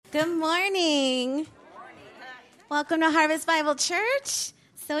Good morning. Welcome to Harvest Bible Church.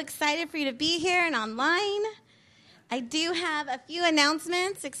 So excited for you to be here and online. I do have a few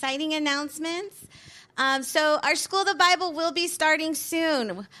announcements, exciting announcements. So our School of the Bible will be starting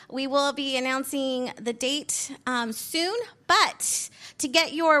soon. We will be announcing the date soon, but to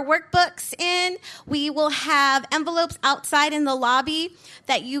get your workbooks in, we will have envelopes outside in the lobby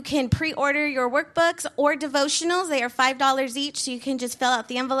that you can pre-order your workbooks or devotionals. They are $5 each, so you can just fill out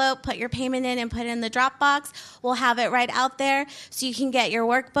the envelope, put your payment in, and put it in the drop box. We'll have it right out there so you can get your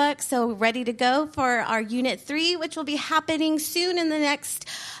workbook. So ready to go for our Unit 3, which will be happening soon in the next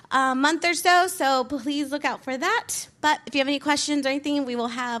month or so. So please look out for that. But if you have any questions or anything, we will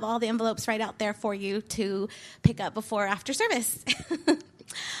have all the envelopes right out there for you to pick up before or after service.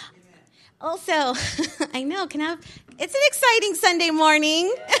 Also, I know, it's an exciting Sunday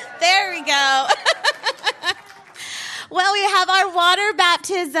morning. There we go. Well, we have our water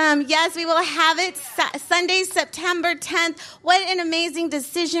baptism. Yes, we will have it Sunday, September 10th. What an amazing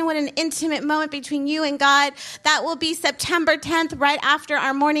decision. What an intimate moment between you and God. That will be September 10th, right after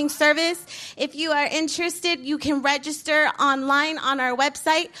our morning service. If you are interested, you can register online on our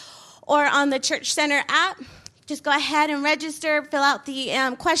website or on the Church Center app. Just go ahead and register, fill out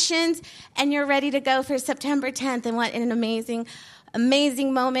the questions, and you're ready to go for September 10th. And what an amazing,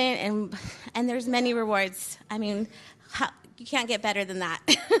 amazing moment. And there's many rewards. I mean, you can't get better than that.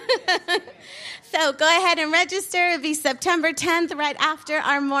 So go ahead and register. It'll be September 10th, right after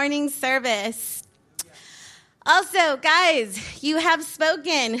our morning service. Also, guys, you have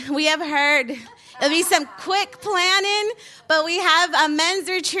spoken. We have heard. It'll be some quick planning, but we have a men's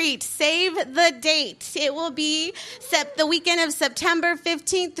retreat. Save the date. It will be the weekend of September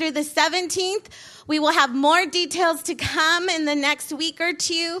 15th through the 17th. We will have more details to come in the next week or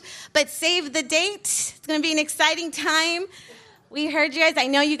two, but save the date. It's going to be an exciting time. We heard you guys. I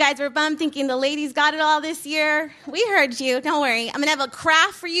know you guys were bummed thinking the ladies got it all this year. We heard you. Don't worry. I'm going to have a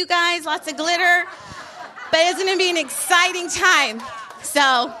craft for you guys, lots of glitter, but it's going to be an exciting time.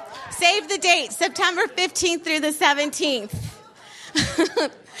 So save the date, September 15th through the 17th.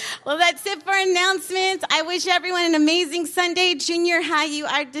 Well, that's it for announcements. I wish everyone an amazing Sunday. Junior high, you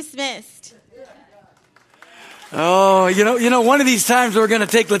are dismissed. Oh, you know, one of these times we're going to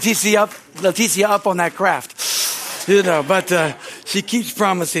take Leticia up on that craft, but she keeps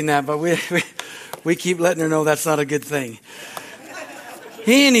promising that, but we keep letting her know that's not a good thing.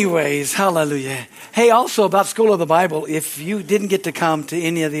 Anyways, hallelujah. Hey, also about School of the Bible, if you didn't get to come to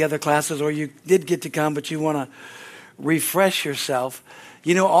any of the other classes, or you did get to come, but you want to refresh yourself,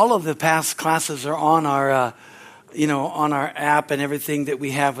 all of the past classes are on our on our app and everything that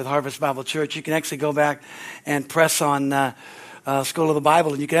we have with Harvest Bible Church. You can actually go back and press on School of the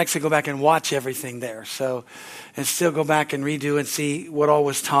Bible, and you can actually go back and watch everything there. So, and still go back and redo and see what all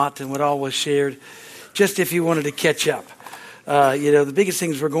was taught and what all was shared, just if you wanted to catch up. The biggest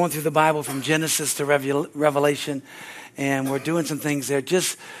thing is we're going through the Bible from Genesis to Revelation, and we're doing some things there,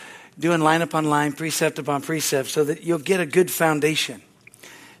 just doing line upon line, precept upon precept, so that you'll get a good foundation.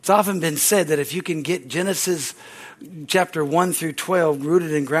 It's often been said that if you can get Genesis chapter 1 through 12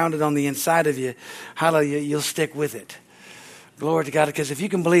 rooted and grounded on the inside of you, hallelujah, you'll stick with it. Glory to God, because if you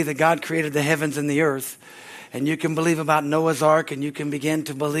can believe that God created the heavens and the earth, and you can believe about Noah's Ark, and you can begin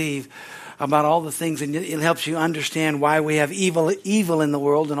to believe about all the things, and it helps you understand why we have evil in the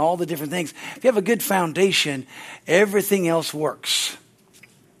world and all the different things. If you have a good foundation, everything else works.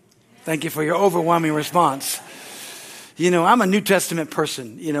 Thank you for your overwhelming response. I'm a New Testament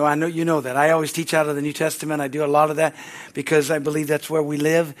person. I know you know that. I always teach out of the New Testament. I do a lot of that because I believe that's where we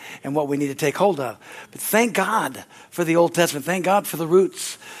live and what we need to take hold of. But thank God for the Old Testament. Thank God for the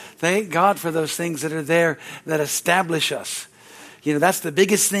roots. Thank God for those things that are there that establish us. That's the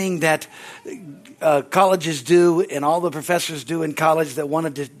biggest thing that colleges do, and all the professors do in college that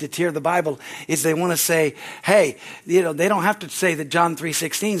want to deter the Bible, is they want to say, hey, they don't have to say that John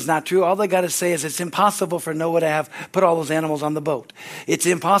 3:16 is not true. All they got to say is it's impossible for Noah to have put all those animals on the boat. It's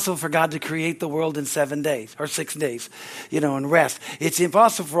impossible for God to create the world in 7 days or 6 days, and rest. It's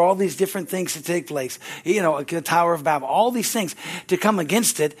impossible for all these different things to take place. The Tower of Babel, all these things to come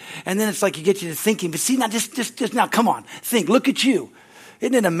against it. And then it's like you get you to thinking, but see, now just now, come on, think, look at you.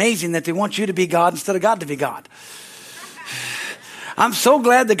 Isn't it amazing that they want you to be God instead of God to be God? I'm so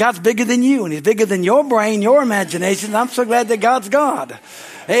glad that God's bigger than you, and he's bigger than your brain, your imagination. I'm so glad that God's God.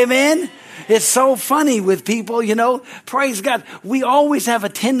 Amen. It's so funny with people, praise God. We always have a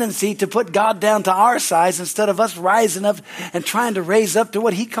tendency to put God down to our size instead of us rising up and trying to raise up to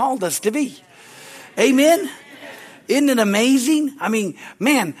what he called us to be. Amen. Isn't it amazing? I mean,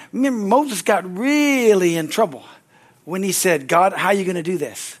 remember Moses got really in trouble when he said, God, how are you going to do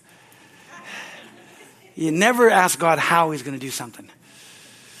this? You never ask God how he's going to do something.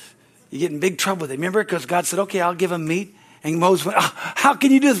 You get in big trouble with it. Remember, because God said, okay, I'll give him meat. And Moses went, oh, how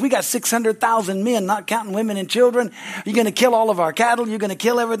can you do this? We got 600,000 men, not counting women and children. You're going to kill all of our cattle. You're going to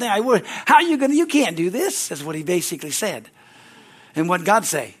kill everything. How are you going to, you can't do this. That's what he basically said. And what did God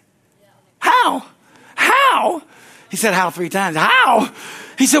say? How? How? He said how 3 times. How?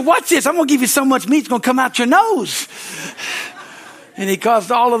 He said, watch this. I'm going to give you so much meat, it's going to come out your nose. And he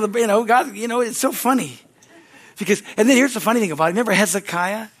caused all of the, God, it's so funny. And then here's the funny thing about it. Remember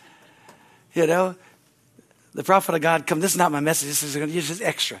Hezekiah? The prophet of God this is not my message, this is just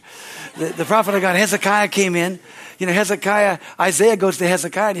extra. The prophet of God, Hezekiah, came in. Isaiah goes to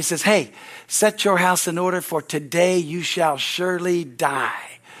Hezekiah and he says, hey, set your house in order, for today you shall surely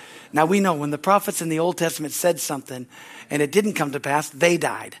die. Now we know when the prophets in the Old Testament said something and it didn't come to pass, they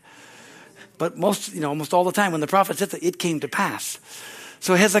died. But almost all the time when the prophet said that, it came to pass.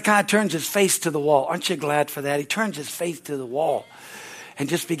 So Hezekiah turns his face to the wall. Aren't you glad for that? He turns his face to the wall and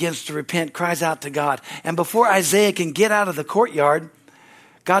just begins to repent, cries out to God. And before Isaiah can get out of the courtyard,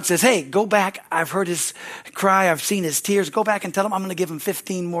 God says, hey, go back. I've heard his cry. I've seen his tears. Go back and tell him I'm going to give him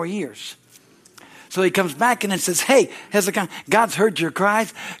 15 more years. So he comes back and then says, hey, Hezekiah, God's heard your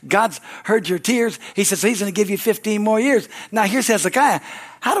cries. God's heard your tears. He says, he's going to give you 15 more years. Now here's Hezekiah.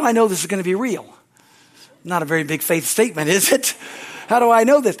 How do I know this is going to be real? Not a very big faith statement, is it? How do I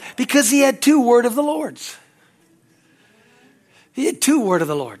know this? Because he had 2 word of the Lord's. He had 2 word of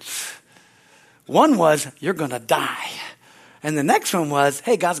the Lord's. One was, you're going to die. And the next one was,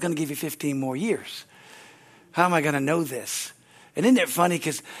 hey, God's going to give you 15 more years. How am I going to know this? And isn't it funny?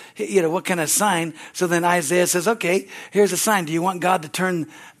 Because, what kind of sign? So then Isaiah says, okay, here's a sign. Do you want God to turn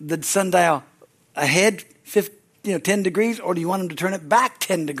the sundial ahead 10 degrees, or do you want him to turn it back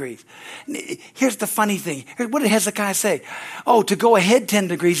 10 degrees? Here's the funny thing. What did Hezekiah say? Oh, to go ahead 10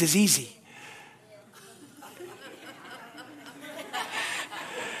 degrees is easy.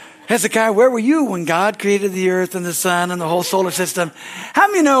 Hezekiah, where were you when God created the earth and the sun and the whole solar system? How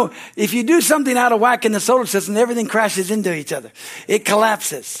many know if you do something out of whack in the solar system, everything crashes into each other? It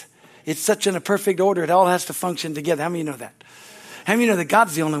collapses. It's such in a perfect order. It all has to function together. How many know that? How many know that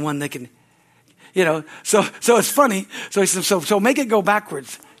God's the only one that can, so it's funny. So he says, so make it go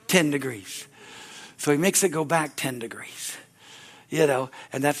backwards 10 degrees. So he makes it go back 10 degrees, and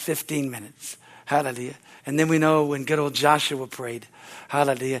that's 15 minutes. Hallelujah. And then we know when good old Joshua prayed,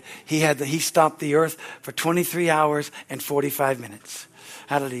 hallelujah, he stopped the earth for 23 hours and 45 minutes.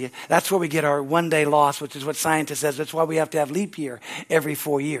 Hallelujah. That's where we get our one-day loss, which is what scientists says. That's why we have to have leap year every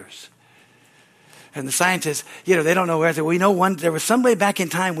 4 years. And the scientists, they don't know where. We know there was some way back in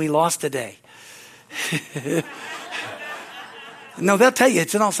time we lost a day. No, they'll tell you.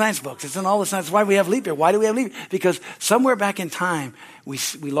 It's in all science books. It's in all the science. That's why we have leap year. Why do we have leap year? Because somewhere back in time, we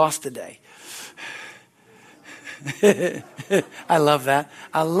lost a day. I love that.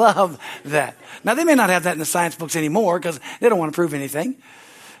 I love that. Now, they may not have that in the science books anymore because they don't want to prove anything.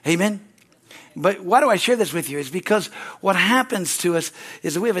 Amen. But why do I share this with you? Is because what happens to us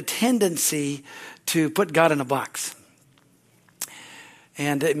is that we have a tendency to put God in a box.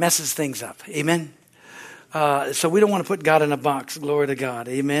 And it messes things up. Amen. So we don't want to put God in a box. Glory to God.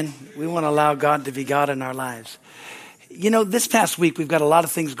 Amen. We want to allow God to be God in our lives. This past week, we've got a lot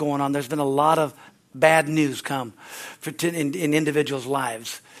of things going on. There's been a lot of bad news come in individuals'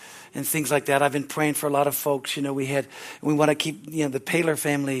 lives and things like that. I've been praying for a lot of folks. We want to keep, the Paler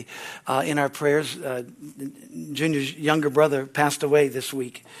family in our prayers. Junior's younger brother passed away this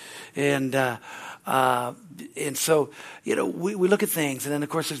week. And so, we look at things. And then, of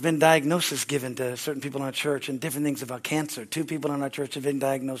course, there's been diagnosis given to certain people in our church and different things about cancer. 2 people in our church have been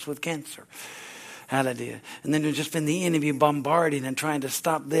diagnosed with cancer. Hallelujah. And then there's just been the enemy bombarding and trying to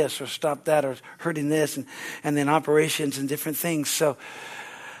stop this or stop that or hurting this and then operations and different things. So,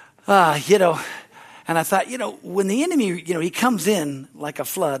 and I thought, when the enemy, he comes in like a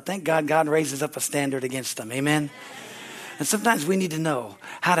flood, thank God raises up a standard against them. Amen. And sometimes we need to know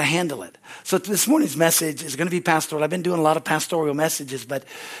how to handle it. So this morning's message is going to be pastoral. I've been doing a lot of pastoral messages, but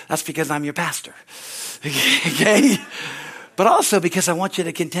that's because I'm your pastor. Okay? But also because I want you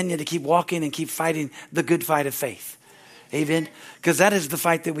to continue to keep walking and keep fighting the good fight of faith. Amen? Because that is the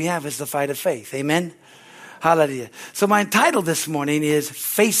fight that we have, is the fight of faith. Amen? Hallelujah. So my title this morning is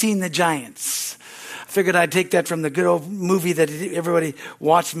Facing the Giants. Figured I'd take that from the good old movie that everybody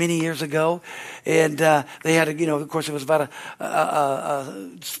watched many years ago. And they had, of course, it was about a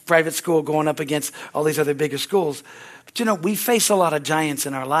private school going up against all these other bigger schools. But, we face a lot of giants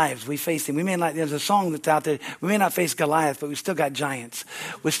in our lives. We face them. We may not, there's a song that's out there. We may not face Goliath, but we still got giants.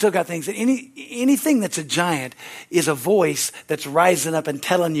 We still got things. Anything that's a giant is a voice that's rising up and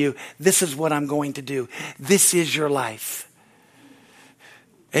telling you, this is what I'm going to do. This is your life.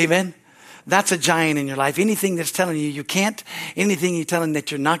 Amen? That's a giant in your life. Anything that's telling you you can't, anything you're telling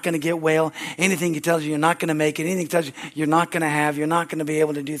that you're not going to get well, anything that tells you you're not going to make it, anything that tells you you're not going to have, you're not going to be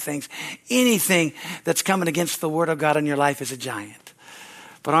able to do things, anything that's coming against the word of God in your life is a giant.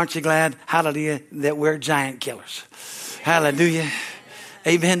 But aren't you glad, hallelujah, that we're giant killers? Hallelujah.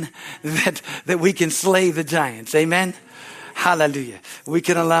 Amen. That we can slay the giants. Amen. Hallelujah. We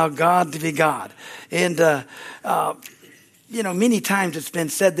can allow God to be God. And, many times it's been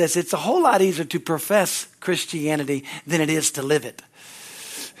said this, it's a whole lot easier to profess Christianity than it is to live it.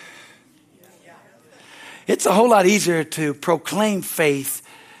 It's a whole lot easier to proclaim faith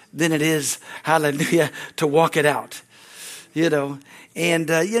than it is, hallelujah, to walk it out. And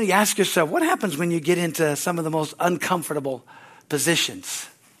you ask yourself, what happens when you get into some of the most uncomfortable positions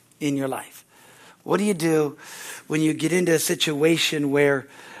in your life? What do you do when you get into a situation where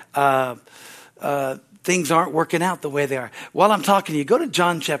things aren't working out the way they are? While I'm talking to you, go to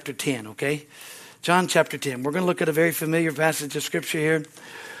John chapter 10, okay? John chapter 10. We're going to look at a very familiar passage of scripture here.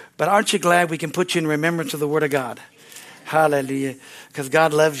 But aren't you glad we can put you in remembrance of the word of God? Hallelujah. Because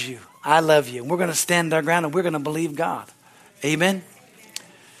God loves you. I love you. And we're going to stand our ground and we're going to believe God. Amen.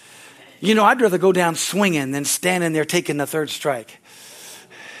 I'd rather go down swinging than standing there taking the third strike.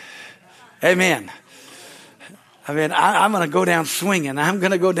 Amen. I'm going to go down swinging. I'm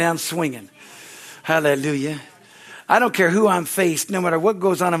going to go down swinging. Hallelujah. I don't care who I'm faced, no matter what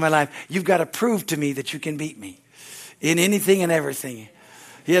goes on in my life. You've got to prove to me that you can beat me in anything and everything.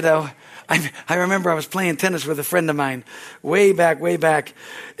 I remember I was playing tennis with a friend of mine way back.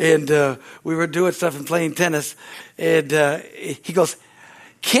 And we were doing stuff and playing tennis. And he goes,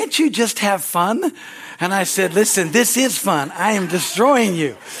 can't you just have fun? And I said, listen, this is fun. I am destroying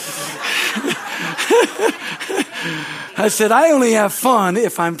you. I said, I only have fun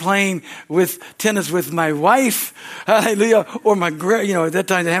if I'm playing with tennis with my wife, hallelujah, or my, at that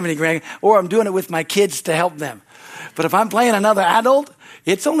time I didn't have any grand, or I'm doing it with my kids to help them. But if I'm playing another adult,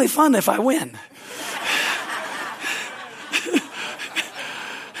 it's only fun if I win.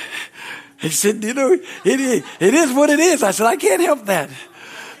 He said, it is what it is. I said, I can't help that.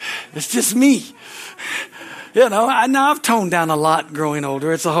 It's just me. I've toned down a lot growing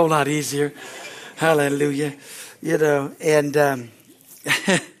older. It's a whole lot easier. Hallelujah. And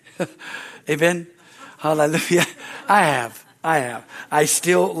amen. Hallelujah. I have. I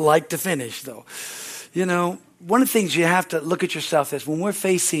still like to finish though. One of the things you have to look at yourself is when we're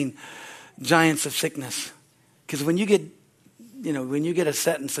facing giants of sickness, because when you get a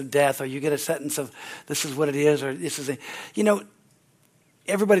sentence of death or you get a sentence of this is what it is or this is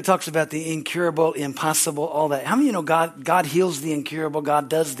everybody talks about the incurable, impossible, all that. How many God heals the incurable, God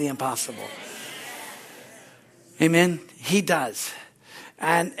does the impossible. Amen. He does.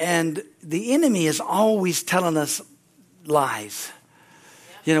 And the enemy is always telling us lies.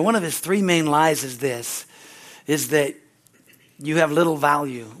 One of his three main lies is that you have little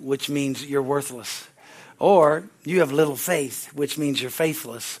value, which means you're worthless. Or you have little faith, which means you're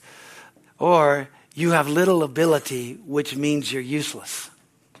faithless. Or you have little ability, which means you're useless.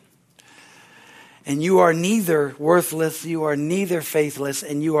 And you are neither worthless, you are neither faithless,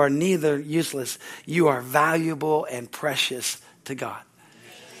 and you are neither useless. You are valuable and precious to God.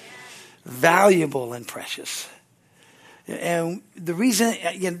 Valuable and precious. And the reason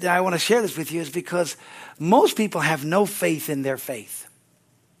I want to share this with you is because most people have no faith in their faith.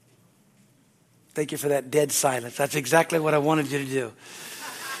 Thank you for that dead silence. That's exactly what I wanted you to do.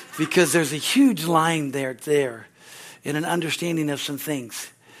 Because there's a huge line there in an understanding of some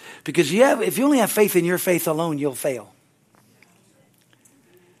things. Because if you only have faith in your faith alone, you'll fail.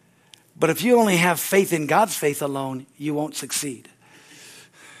 But if you only have faith in God's faith alone, you won't succeed.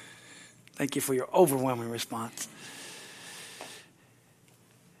 Thank you for your overwhelming response.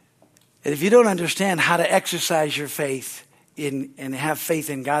 And if you don't understand how to exercise your faith and have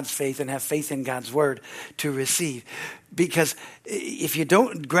faith in God's faith and have faith in God's word to receive. Because if you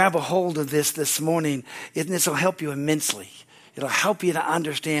don't grab a hold of this morning, this will help you immensely. It'll help you to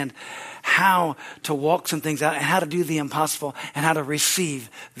understand how to walk some things out and how to do the impossible and how to receive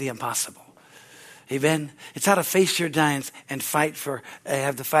the impossible. Amen. It's how to face your giants and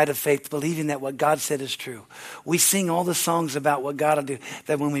have the fight of faith, believing that what God said is true. We sing all the songs about what God will do,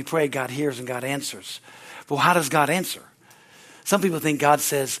 that when we pray, God hears and God answers. But how does God answer? Some people think God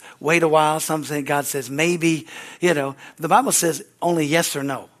says, wait a while. Some think God says, maybe. The Bible says only yes or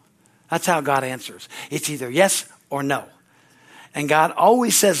no. That's how God answers. It's either yes or no. And God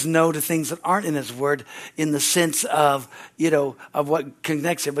always says no to things that aren't in his word in the sense of what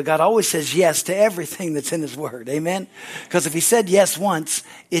connects it. But God always says yes to everything that's in his word. Amen? Because if he said yes once,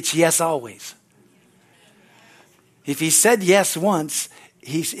 it's yes always. If he said yes once,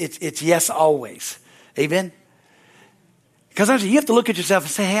 it's yes always. Amen? Because you have to look at yourself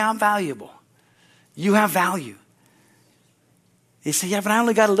and say, hey, I'm valuable. You have value. You say, yeah, but I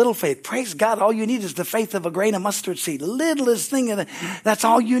only got a little faith. Praise God. All you need is the faith of a grain of mustard seed. Littlest thing. That's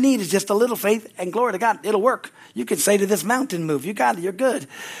all you need is just a little faith. And glory to God, it'll work. You can say to this mountain, move. You got it. You're good.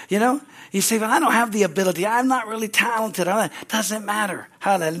 You say, well, I don't have the ability. I'm not really talented. Doesn't matter.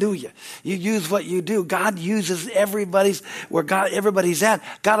 Hallelujah. You use what you do. God uses everybody's at.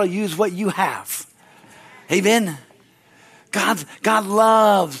 God will use what you have. Amen. God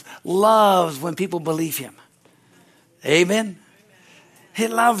loves when people believe him. Amen. He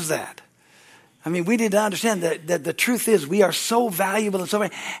loves that. We need to understand that the truth is we are so valuable and so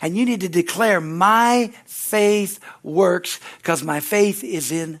valuable. And you need to declare my faith works because my faith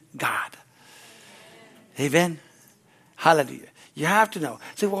is in God. Amen. Hallelujah. You have to know.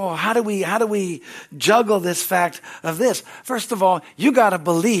 Say, well, how do we juggle this fact of this? First of all, you got to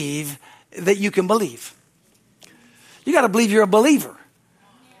believe that you can believe. You got to believe you're a believer.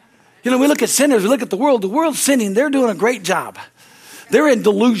 We look at sinners, we look at the world. The world's sinning. They're doing a great job. They're in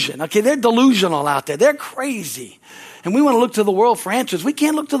delusion. Okay, they're delusional out there. They're crazy. And we want to look to the world for answers. We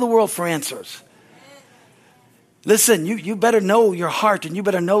can't look to the world for answers. Listen, you better know your heart and you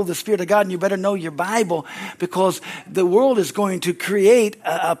better know the Spirit of God and you better know your Bible because the world is going to create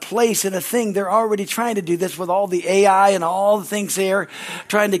a place and a thing. They're already trying to do this with all the AI and all the things there,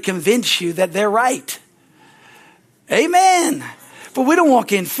 trying to convince you that they're right. Amen. But we don't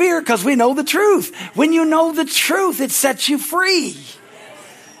walk in fear because we know the truth. When you know the truth, it sets you free.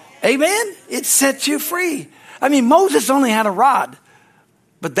 Amen? It sets you free. Moses only had a rod.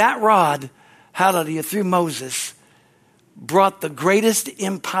 But that rod, hallelujah, through Moses, brought the greatest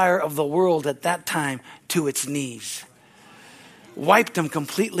empire of the world at that time to its knees. Wiped them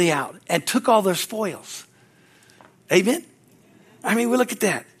completely out and took all their spoils. Amen? We look at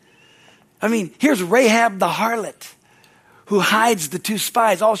that. Here's Rahab the harlot, who hides the two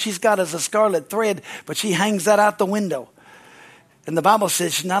spies. All she's got is a scarlet thread, but she hangs that out the window. And the Bible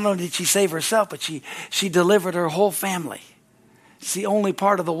says not only did she save herself, but she delivered her whole family. It's the only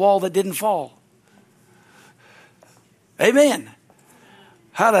part of the wall that didn't fall. Amen.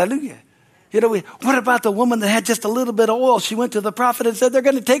 Hallelujah. What about the woman that had just a little bit of oil? She went to the prophet and said, they're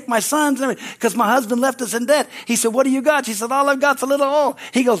going to take my sons because my husband left us in debt. He said, what do you got? She said, all I've got's a little oil.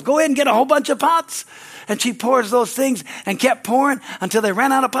 He goes, go ahead and get a whole bunch of pots. And she pours those things and kept pouring until they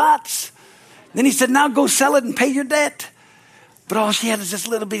ran out of pots. Then he said, now go sell it and pay your debt. But all she had is this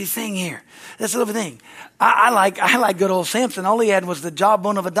little bitty thing here. This little thing. I like good old Samson. All he had was the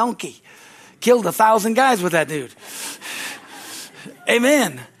jawbone of a donkey. Killed 1,000 guys with that dude.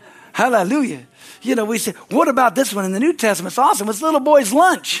 Amen. Hallelujah. We say, what about this one in the New Testament? It's awesome. It's little boy's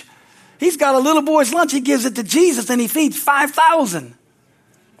lunch. He's got a little boy's lunch. He gives it to Jesus and he feeds 5,000.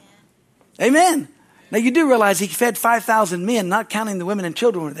 Amen. Now you do realize he fed 5,000 men, not counting the women and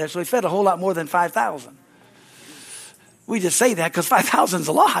children were there. So he fed a whole lot more than 5,000. We just say that because 5,000 is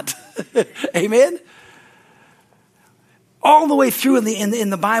a lot. Amen. All the way through in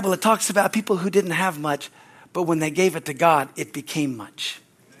the Bible, it talks about people who didn't have much, but when they gave it to God, it became much.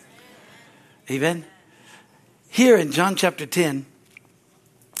 Amen. Here in John chapter 10,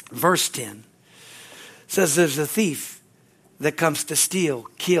 verse 10, says there's a thief that comes to steal,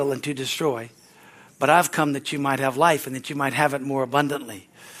 kill, and to destroy. But I've come that you might have life and that you might have it more abundantly.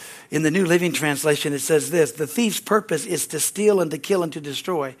 In the New Living Translation, it says this: the thief's purpose is to steal and to kill and to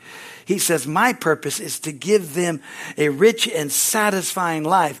destroy. He says, my purpose is to give them a rich and satisfying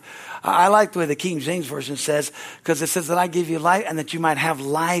life. I like the way the King James Version says, because it says that I give you life and that you might have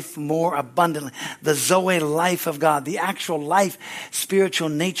life more abundantly. The Zoe life of God, the actual life, spiritual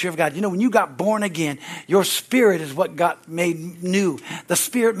nature of God. When you got born again, your spirit is what got made new. The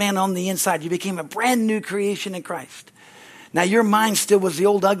spirit man on the inside, you became a brand new creation in Christ. Now your mind still was the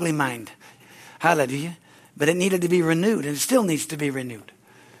old ugly mind. Hallelujah. But it needed to be renewed, and it still needs to be renewed.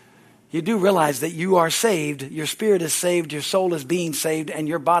 You do realize that you are saved, your spirit is saved, your soul is being saved, and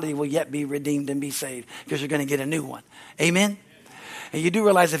your body will yet be redeemed and be saved because you're going to get a new one. Amen? And you do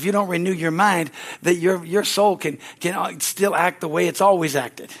realize if you don't renew your mind, that your soul can still act the way it's always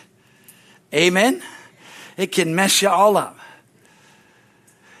acted. Amen? It can mess you all up.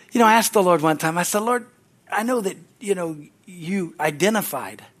 I asked the Lord one time, I said, Lord, I know that, you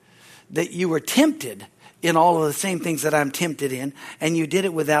identified that you were tempted in all of the same things that I'm tempted in, and you did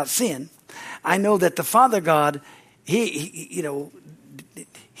it without sin. I know that the Father God, he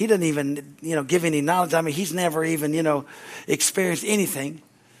doesn't even, give any knowledge. I mean, he's never even, experienced anything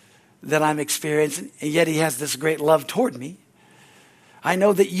that I'm experiencing, and yet he has this great love toward me. I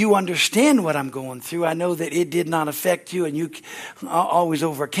know that you understand what I'm going through. I know that it did not affect you and you always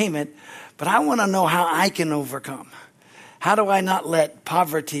overcame it, but I want to know how I can overcome. How do I not let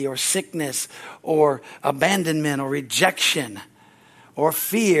poverty or sickness or abandonment or rejection or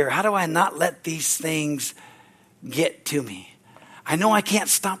fear, how do I not let these things get to me? I know I can't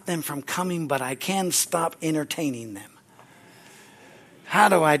stop them from coming, but I can stop entertaining them. How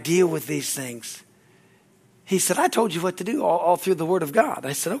do I deal with these things? He said, I told you what to do all through the Word of God.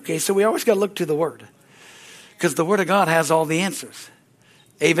 I said, okay, so we always got to look to the Word, because the Word of God has all the answers.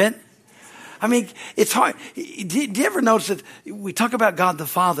 Amen? I mean, it's hard. Do you ever notice that we talk about God the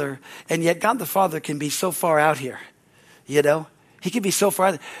Father, and yet God the Father can be so far out here, He can be so far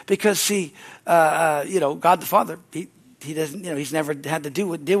out, because see, God the Father, he doesn't, he's never had to deal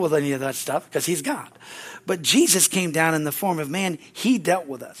with any of that stuff because he's God. But Jesus came down in the form of man. He dealt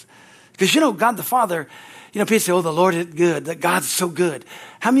with us. Because, God the Father, people say, oh, the Lord is good, that God's so good.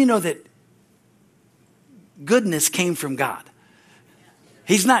 How many know that goodness came from God?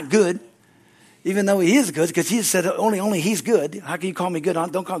 He's not good, even though he is good, because he said only he's good. How can you call me good?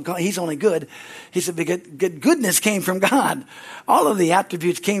 Don't call he's only good. He said, goodness came from God. All of the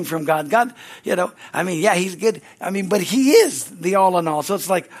attributes came from God. God, he's good. But he is the all in all. So it's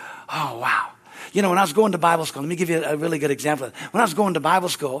like, oh, wow. When I was going to Bible school, let me give you a really good example. When I was going to Bible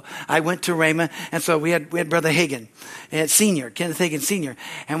school, I went to Rhema, and so we had Brother Hagin, senior, Kenneth Hagin, senior.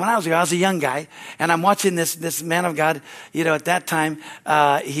 And when I was there, I was a young guy, and I'm watching this man of God. At that time,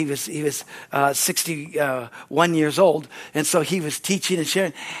 he was 61 years old, and so he was teaching and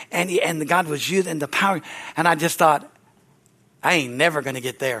sharing, and God was using the power. And I just thought, I ain't never going to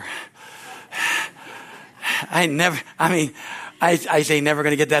get there. I say never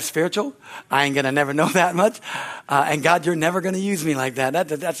going to get that spiritual. I ain't going to never know that much. And God, you're never going to use me like that.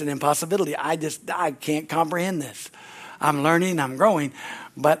 That's an impossibility. I can't comprehend this. I'm learning, I'm growing,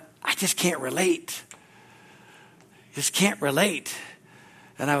 but I just can't relate. Just can't relate.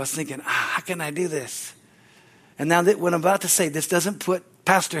 And I was thinking, how can I do this? And now that what I'm about to say, this doesn't put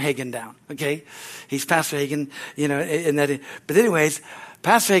Pastor Hagin down, okay? He's Pastor Hagin, but anyways,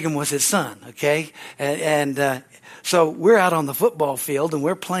 Pastor Hagin was his son, okay? So we're out on the football field and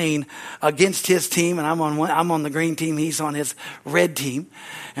we're playing against his team, and I'm on the green team, he's on his red team,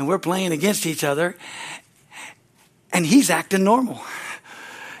 and we're playing against each other, and he's acting normal.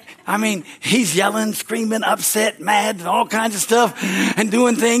 I mean, he's yelling, screaming, upset, mad, and all kinds of stuff, and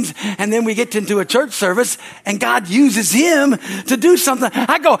doing things. And then we get into a church service, and God uses him to do something.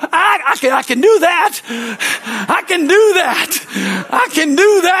 I go, I can do that. I can do that. I can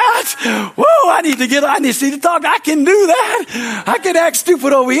do that. Whoa, I need to see the talk. I can do that. I can act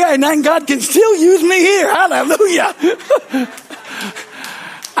stupid over here, and then God can still use me here. Hallelujah.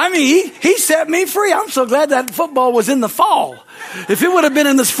 I mean, he set me free. I'm so glad that football was in the fall. If it would have been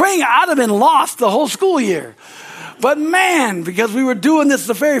in the spring, I'd have been lost the whole school year. But man, because we were doing this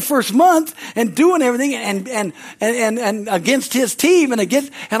the very first month and doing everything and against his team and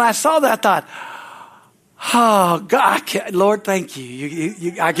I saw that, I thought, oh God, Lord, thank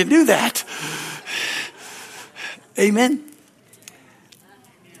you. I can do that. Amen.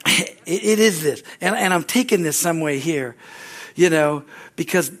 It is this. And I'm taking this some way here,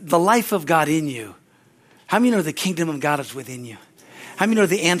 because the life of God in you. How many know the kingdom of God is within you? How many know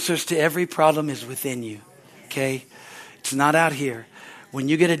the answers to every problem is within you? Okay? It's not out here. When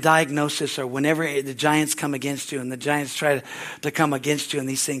you get a diagnosis or whenever the giants come against you and the giants try to come against you and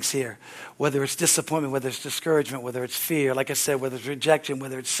these things here, whether it's disappointment, whether it's discouragement, whether it's fear, like I said, whether it's rejection,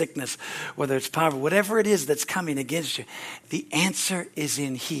 whether it's sickness, whether it's poverty, whatever it is that's coming against you, the answer is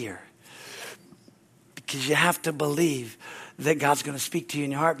in here. Because you have to believe that God's going to speak to you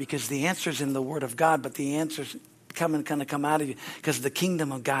in your heart, because the answer's in the Word of God, but the answer's going to come out of you because the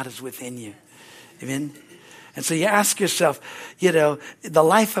kingdom of God is within you. Amen? And so you ask yourself, the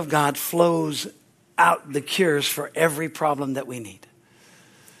life of God flows out the cures for every problem that we need.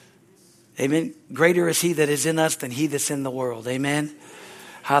 Amen? Greater is he that is in us than he that's in the world. Amen?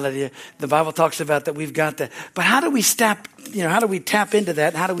 Hallelujah. The Bible talks about that we've got that. But how do we tap into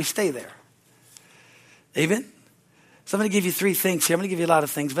that, and how do we stay there? Amen? So I'm going to give you 3 things here. I'm going to give you a lot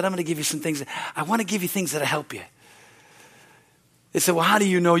of things, but I'm going to give you some things. I want to give you things that'll help you. They say, well, how do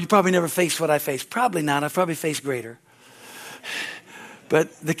you know? You probably never faced what I faced. Probably not. I've probably faced greater.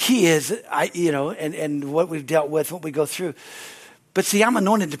 But the key is, and what we've dealt with, what we go through. But see, I'm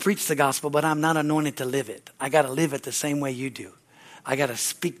anointed to preach the gospel, but I'm not anointed to live it. I got to live it the same way you do. I got to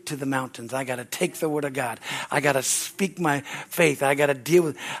speak to the mountains. I got to take the word of God. I got to speak my faith. I got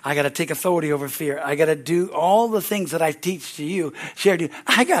to take authority over fear. I got to do all the things that I teach to you, share to you.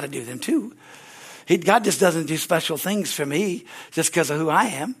 I got to do them too. God just doesn't do special things for me just because of who I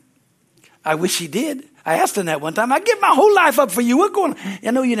am. I wish he did. I asked him that one time. I give my whole life up for you. What's going on?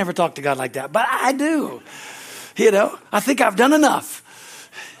 I know you never talk to God like that, but I do. I think I've done enough.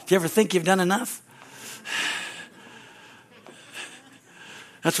 Do you ever think you've done enough?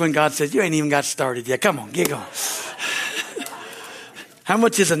 That's when God says, you ain't even got started yet. Come on, get going. How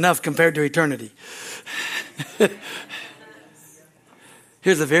much is enough compared to eternity?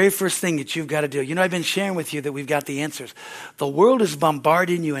 Here's the very first thing that you've got to do. I've been sharing with you that we've got the answers. The world is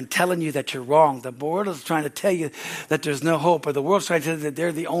bombarding you and telling you that you're wrong. The world is trying to tell you that there's no hope, or the world's trying to tell you that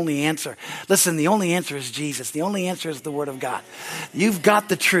they're the only answer. Listen, the only answer is Jesus. The only answer is the Word of God. You've got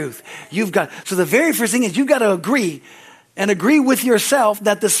the truth. So the very first thing is you've got to agree with yourself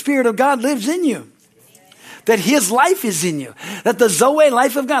that the Spirit of God lives in you. That his life is in you. That the Zoe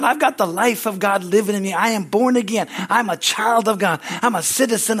life of God. I've got the life of God living in me. I am born again. I'm a child of God. I'm a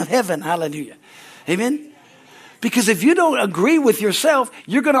citizen of heaven. Hallelujah. Amen. Because if you don't agree with yourself,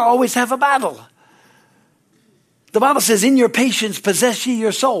 you're going to always have a battle. The Bible says, in your patience possess ye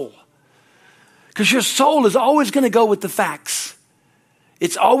your soul. Because your soul is always going to go with the facts.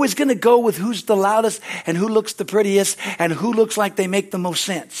 It's always going to go with who's the loudest and who looks the prettiest and who looks like they make the most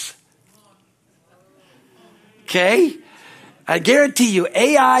sense. Okay? I guarantee you,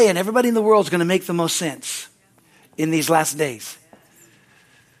 AI and everybody in the world is going to make the most sense in these last days.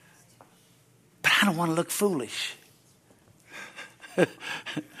 But I don't want to look foolish.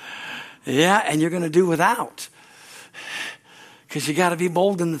 Yeah, and you're going to do without. Because you got to be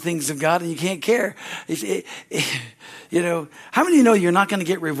bold in the things of God and you can't care. How many of you know you're not going to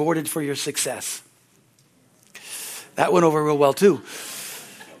get rewarded for your success? That went over real well too.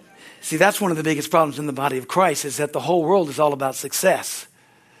 See, that's one of the biggest problems in the body of Christ is that the whole world is all about success.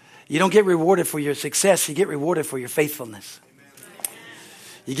 You don't get rewarded for your success. You get rewarded for your faithfulness.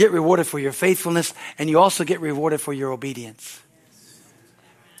 You get rewarded for your faithfulness and you also get rewarded for your obedience.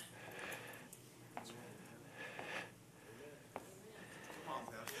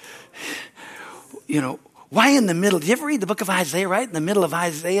 Why in the middle? Did you ever read the book of Isaiah, right? In the middle of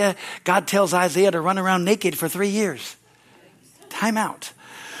Isaiah, God tells Isaiah to run around naked for 3 years. Time out.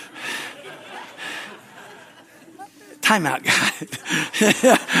 Time out, God.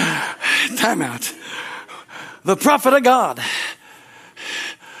 Time out. The prophet of God.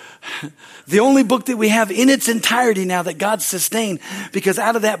 The only book that we have in its entirety now that God sustained, because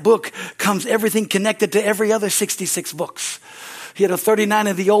out of that book comes everything connected to every other 66 books. He had 39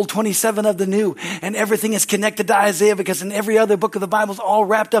 of the old, 27 of the new, and everything is connected to Isaiah because in every other book of the Bible is all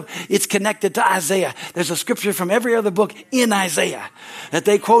wrapped up. It's connected to Isaiah. There's a scripture from every other book in Isaiah that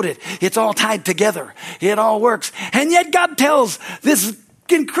they quoted. It's all tied together. It all works. And yet God tells this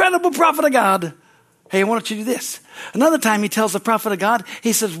incredible prophet of God, hey, I want you to do this. Another time he tells the prophet of God,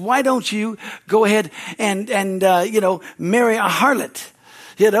 he says, why don't you go ahead and marry a harlot,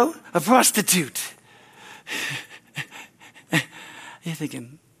 a prostitute. You're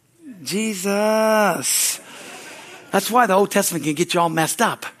thinking, Jesus. That's why the Old Testament can get you all messed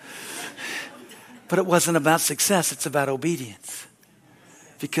up. But it wasn't about success. It's about obedience.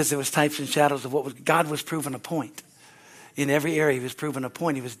 Because there was types and shadows of God was proving a point. In every area, he was proving a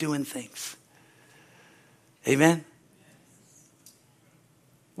point. He was doing things. Amen?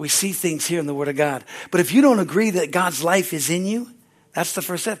 We see things here in the Word of God. But if you don't agree that God's life is in you, that's the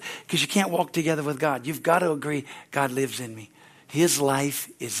first step. Because you can't walk together with God. You've got to agree God lives in me. His life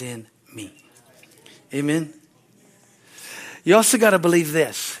is in me. Amen. You also got to believe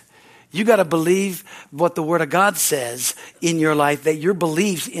this. You got to believe what the Word of God says in your life, that your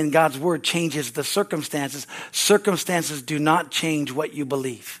beliefs in God's Word changes the circumstances. Circumstances do not change what you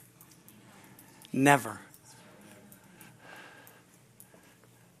believe. Never.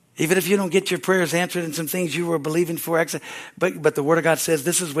 Even if you don't get your prayers answered and some things you were believing for, but the Word of God says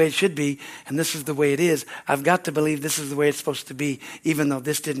this is the way it should be and this is the way it is. I've got to believe this is the way it's supposed to be, even though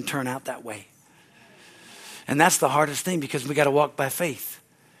this didn't turn out that way. And that's the hardest thing because we got to walk by faith.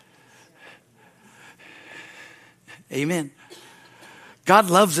 Amen.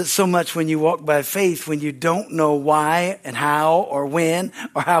 God loves it so much when you walk by faith, when you don't know why and how or when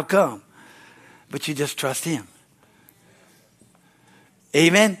or how come, but you just trust him.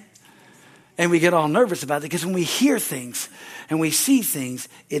 Amen? And we get all nervous about it because when we hear things and we see things,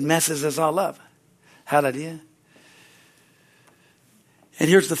 it messes us all up. Hallelujah. And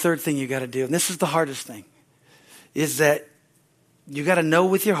here's the third thing you got to do, and this is the hardest thing, is that you got to know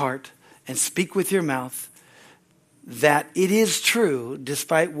with your heart and speak with your mouth that it is true,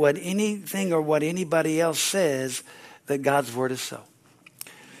 despite what anything or what anybody else says, that God's word is so.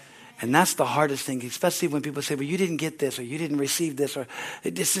 And that's the hardest thing, especially when people say, well, you didn't get this, or you didn't receive this, or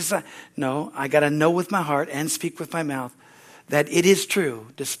this is not. No, I got to know with my heart and speak with my mouth that it is true,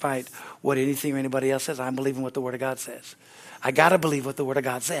 despite what anything or anybody else says. I'm believing what the word of God says. I got to believe what the word of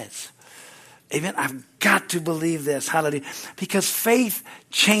God says. Amen. I've got to believe this. Hallelujah. Because faith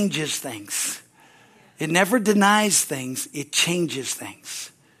changes things. It never denies things. It changes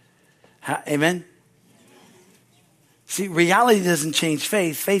things. Amen. See, reality doesn't change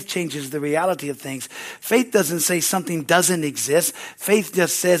faith. Faith changes the reality of things. Faith doesn't say something doesn't exist. Faith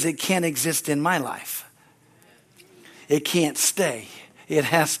just says it can't exist in my life. It can't stay. It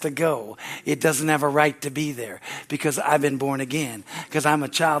has to go. It doesn't have a right to be there because I've been born again, because I'm a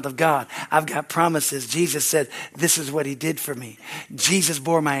child of God. I've got promises. Jesus said, this is what he did for me. Jesus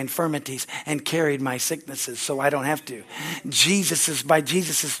bore my infirmities and carried my sicknesses, so I don't have to. By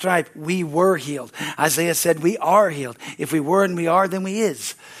Jesus' stripe, we were healed. Isaiah said, we are healed. If we were and we are, then we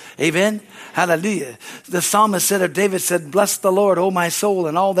is. Amen. Hallelujah. The psalmist said of David said, bless the Lord, O my soul,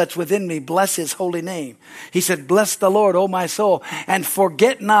 and all that's within me. Bless his holy name. He said, bless the Lord, O my soul, and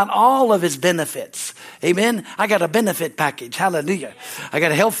forget not all of his benefits. Amen. I got a benefit package. Hallelujah. I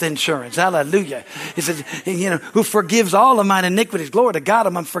got health insurance. Hallelujah. He said, who forgives all of mine iniquities. Glory to God.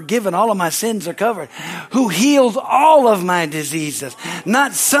 I'm forgiven. All of my sins are covered. Who heals all of my diseases.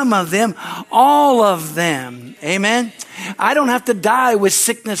 Not some of them, all of them. Amen. I don't have to die with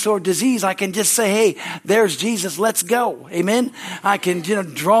sickness or disease. I can just say, hey, there's Jesus. Let's go. Amen. I can,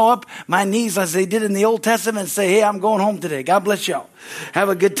 draw up my knees as they did in the Old Testament and say, hey, I'm going home today. God bless y'all. Have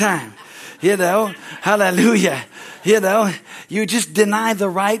a good time. Hallelujah. You just deny the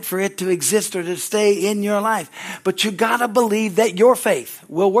right for it to exist or to stay in your life. But you got to believe that your faith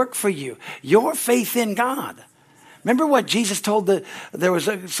will work for you. Your faith in God. Remember what Jesus told there was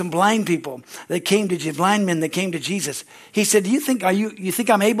some blind people that came to blind men that came to Jesus. He said, you think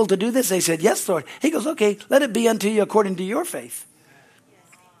I'm able to do this? They said, yes, Lord. He goes, okay, let it be unto you according to your faith.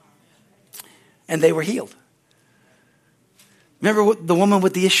 And they were healed. Remember the woman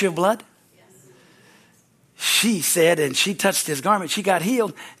with the issue of blood? She said, and she touched his garment. She got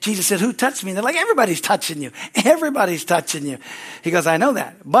healed. Jesus said, who touched me? And they're like, everybody's touching you. Everybody's touching you. He goes, I know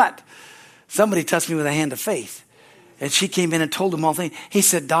that. But somebody touched me with a hand of faith. And she came in and told him all things. He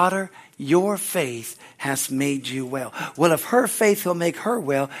said, daughter, your faith has made you well. Well, if her faith will make her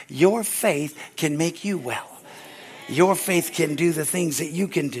well, your faith can make you well. Your faith can do the things that you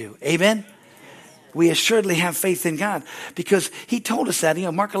can do. Amen? We assuredly have faith in God because he told us that.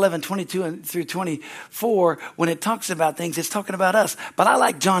 Mark 11, 22 through 24, when it talks about things, it's talking about us. But I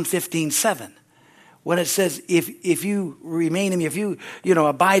like John 15, 7. When it says, if you remain in me, if you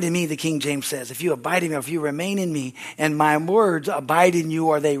abide in me, the King James says, if you abide in me, or if you remain in me, and my words abide in you,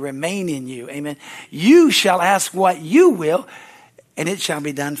 or they remain in you, amen, you shall ask what you will, and it shall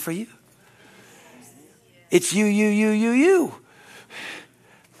be done for you. It's you.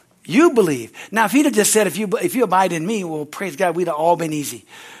 You believe. Now, if he'd have just said, if you abide in me, well, praise God, we'd have all been easy.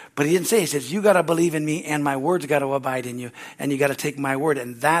 But he didn't say, he says, you got to believe in me, and my words got to abide in you, and you got to take my word,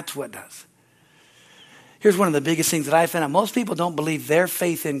 and that's what does. Here's one of the biggest things that I found out. Most people don't believe their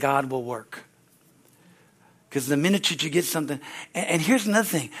faith in God will work. Because the minute that you get something, and here's another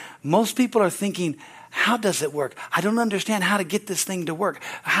thing. Most people are thinking, how does it work? I don't understand how to get this thing to work.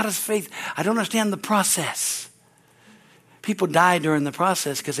 How does faith, I don't understand the process. People die during the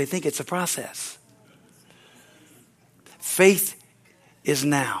process because they think it's a process. Faith is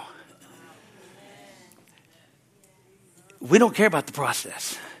now. We don't care about the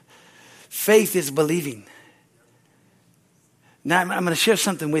process. Faith is believing. Now, I'm going to share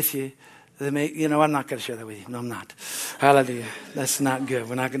something with you that I'm not going to share that with you. No, I'm not. Hallelujah. That's not good.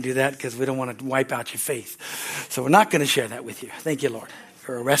 We're not going to do that because we don't want to wipe out your faith. So we're not going to share that with you. Thank you, Lord,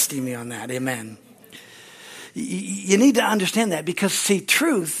 for arresting me on that. Amen. You need to understand that because, see,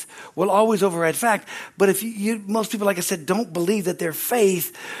 truth will always override fact. But if most people, like I said, don't believe that their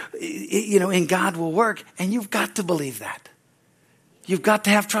faith, in God will work, and you've got to believe that. You've got to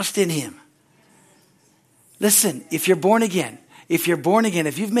have trust in him. Listen, if you're born again, if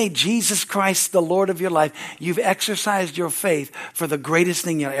you've made Jesus Christ the Lord of your life, you've exercised your faith for the greatest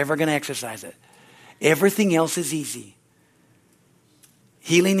thing you're ever going to exercise it. Everything else is easy.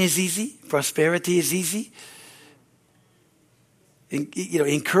 Healing is easy. Prosperity is easy.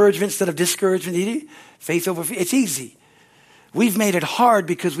 encouragement instead of discouragement. Faith over fear. It's easy. We've made it hard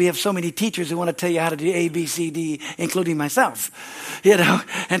because we have so many teachers who want to tell you how to do A, B, C, D, including myself,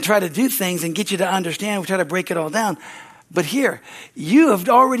 and try to do things and get you to understand. We try to break it all down. But here, you have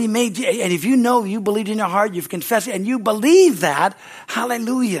already made, and if you believed in your heart, you've confessed it, and you believe that,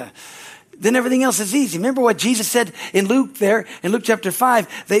 hallelujah, then everything else is easy. Remember what Jesus said in Luke chapter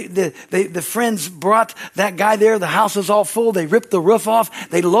 5, the friends brought that guy there. The house was all full. They ripped the roof off.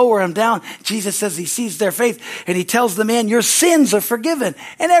 They lower him down. Jesus says he sees their faith and he tells the man, your sins are forgiven.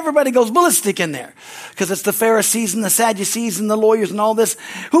 And everybody goes ballistic in there because it's the Pharisees and the Sadducees and the lawyers and all this.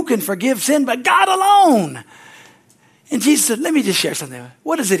 Who can forgive sin but God alone? And Jesus said, let me just share something.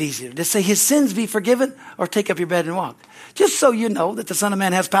 What is it easier to say his sins be forgiven or take up your bed and walk? Just so you know that the Son of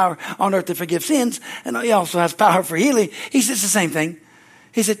Man has power on earth to forgive sins, and he also has power for healing. He says the same thing.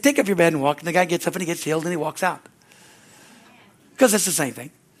 He said, take up your bed and walk. And the guy gets up and he gets healed and he walks out. Because it's the same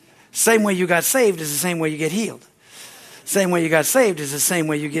thing. Same way you got saved is the same way you get healed. Same way you got saved is the same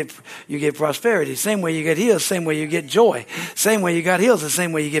way you get prosperity. Same way you get healed, same way you get joy. Same way you got healed is the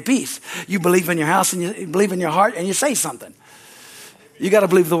same way you get peace. You believe in your house and you believe in your heart and you say something. You got to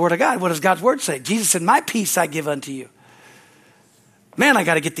believe the word of God. What does God's word say? Jesus said, my peace I give unto you. Man, I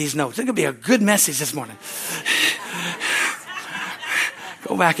got to get these notes. It's going to be a good message this morning.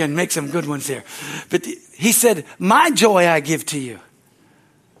 Go back and make some good ones here. But he said, my joy I give to you.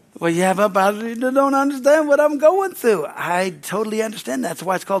 Well, you don't understand what I'm going through. I totally understand that. That's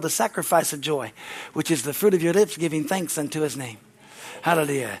why it's called the sacrifice of joy, which is the fruit of your lips giving thanks unto his name.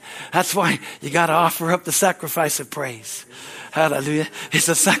 Hallelujah. That's why you got to offer up the sacrifice of praise. Hallelujah. It's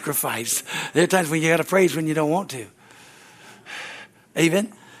a sacrifice. There are times when you got to praise when you don't want to.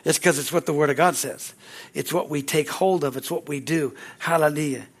 Amen. It's because it's what the word of God says. It's what we take hold of. It's what we do.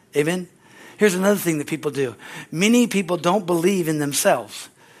 Hallelujah. Amen. Here's another thing that people do. Many people don't believe in themselves.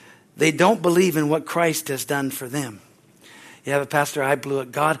 They don't believe in what Christ has done for them. You have a pastor, I blew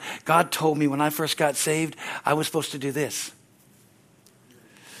it. God told me when I first got saved, I was supposed to do this.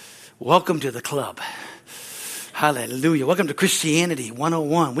 Welcome to the club. Hallelujah. Welcome to Christianity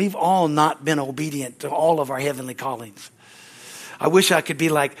 101. We've all not been obedient to all of our heavenly callings. I wish I could be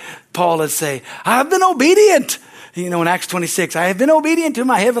like Paul and say, I have been obedient. In Acts 26, I have been obedient to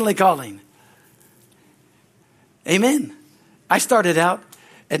my heavenly calling. Amen. I started out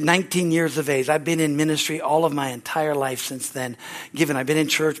at 19 years of age. I've been in ministry all of my entire life since then. I've been in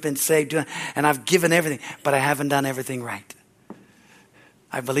church, been saved, and I've given everything, but I haven't done everything right.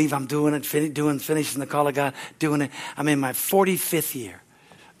 I believe I'm doing it, finishing the call of God, doing it. I'm in my 45th year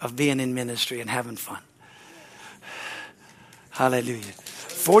of being in ministry and having fun. Hallelujah.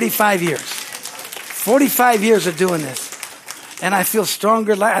 45 years. 45 years of doing this. And I feel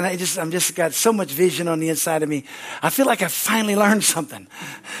stronger. And I'm just got so much vision on the inside of me. I feel like I finally learned something.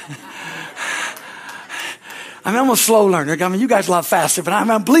 I'm almost a slow learner. I mean, you guys a lot faster, but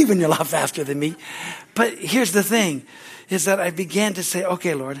I'm believing you're a lot faster than me. But here's the thing, is that I began to say,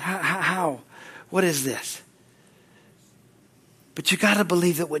 okay, Lord, how? What is this? But you got to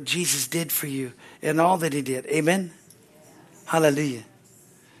believe that what Jesus did for you and all that he did. Amen? Hallelujah.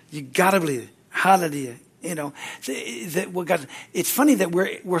 You got to believe it. Hallelujah. It's funny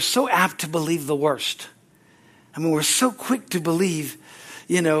that we're so apt to believe the worst. I mean, we're so quick to believe,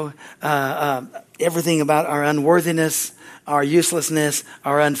 everything about our unworthiness, our uselessness,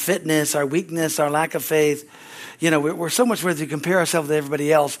 our unfitness, our weakness, our lack of faith. We're so much ready to compare ourselves to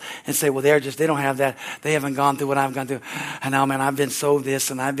everybody else and say, well, they don't have that. They haven't gone through what I've gone through. And now, man, I've been so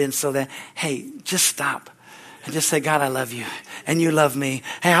this and I've been so that. Hey, just stop. And just say, God, I love you, and you love me.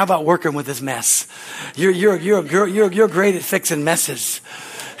 Hey, how about working with this mess? You're great at fixing messes.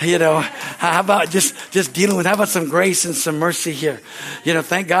 How about just dealing with? How about some grace and some mercy here?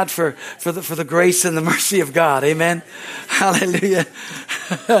 Thank God for the grace and the mercy of God. Amen. Hallelujah.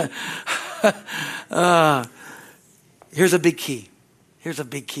 Here's a big key. Here's a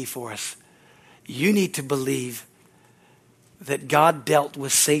big key for us. You need to believe that God dealt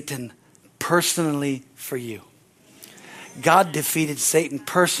with Satan personally for you. God defeated Satan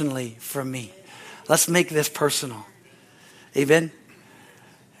personally for me. Let's make this personal. Amen?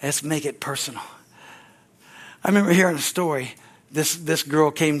 Let's make it personal. I remember hearing a story. This girl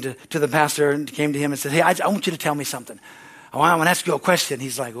came to the pastor and came to him and said, hey, I want you to tell me something. I want to ask you a question.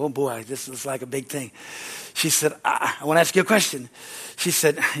 He's like, oh boy, this is like a big thing. She said, I want to ask you a question. She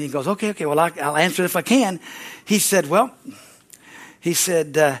said, he goes, okay, well, I'll answer it if I can. He said,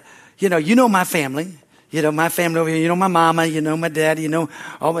 you know my family. You know, my family over here, you know, my mama, you know, my dad, you know,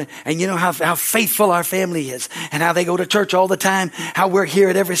 and you know how faithful our family is and how they go to church all the time, how we're here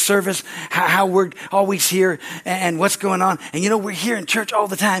at every service, how we're always here and what's going on. And you know, we're here in church all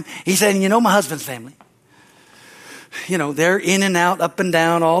the time. He said, and you know, my husband's family. You know, they're in and out, up and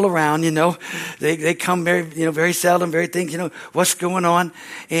down, all around, you know. They come very seldom, very things, you know, what's going on.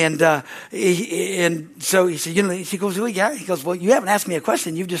 And so he said, you know, he goes, well, yeah. He goes, well, you haven't asked me a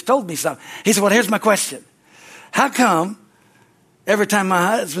question. You've just told me something. He said, well, here's my question. How come every time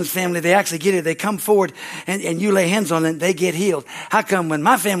my husband's family, they actually get it, they come forward and you lay hands on them, they get healed? How come when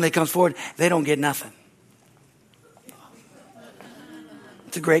my family comes forward, they don't get nothing?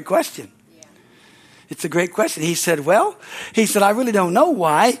 It's a great question. It's a great question. He said, I really don't know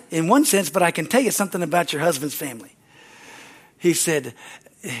why in one sense, but I can tell you something about your husband's family. He said,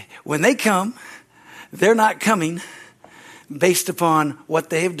 when they come, they're not coming based upon what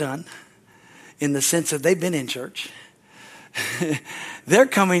they have done in the sense that they've been in church. They're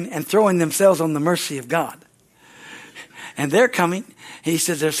coming and throwing themselves on the mercy of God. And they're coming, he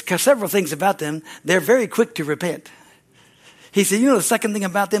says, there's several things about them. They're very quick to repent. He said, you know, the second thing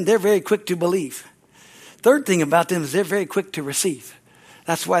about them, they're very quick to believe. Third thing about them is they're very quick to receive.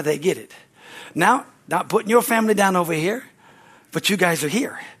 That's why they get it. Now, not putting your family down over here, but you guys are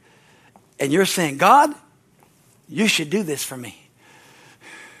here. And you're saying, God, you should do this for me.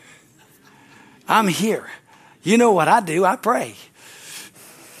 I'm here. You know what I do? I pray.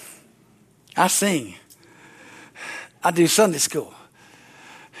 I sing. I do Sunday school.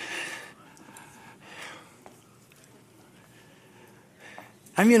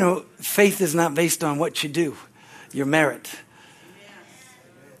 I mean, you know, faith is not based on what you do, your merit.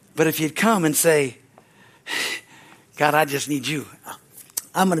 But if you'd come and say, God, I just need you.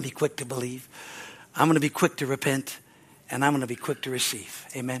 I'm going to be quick to believe. I'm going to be quick to repent. And I'm going to be quick to receive.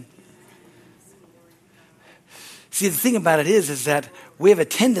 Amen. See, the thing about it is that we have a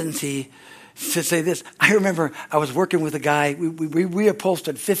tendency to say this. I remember I was working with a guy. We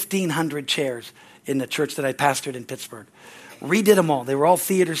reupholstered 1,500 chairs in the church that I pastored in Pittsburgh. Redid them all. They were all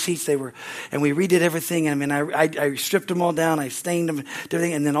theater seats. And we redid everything. I mean, I stripped them all down. I stained them,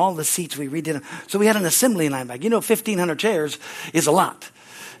 everything. And then all the seats, we redid them. So we had an assembly line back. You know, 1,500 chairs is a lot.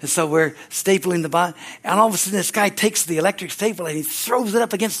 And so we're stapling the bottom. And all of a sudden, this guy takes the electric staple and he throws it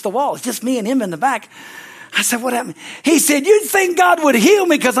up against the wall. It's just me and him in the back. I said, what happened? He said, you'd think God would heal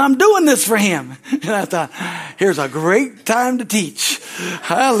me because I'm doing this for him. And I thought, here's a great time to teach.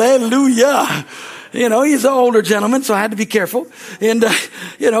 Hallelujah. You know, he's an older gentleman, so I had to be careful. And,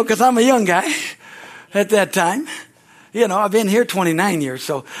 you know, because I'm a young guy at that time. You know, I've been here 29 years,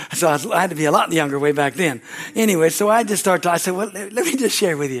 so I had to be a lot younger way back then. Anyway, so I just started I said, well, let me just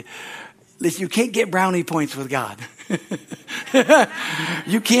share with you. Listen, you can't get brownie points with God.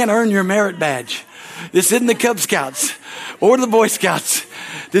 You can't earn your merit badge. This isn't the Cub Scouts or the Boy Scouts.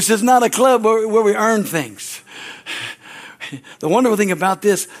 This is not a club where we earn things. The wonderful thing about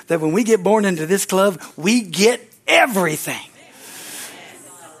this, that when we get born into this club, we get everything.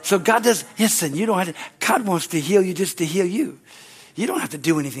 So God does, listen, you don't have to, God wants to heal you just to heal you. You don't have to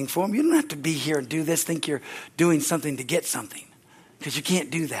do anything for him. You don't have to be here and do this, think you're doing something to get something. Because you can't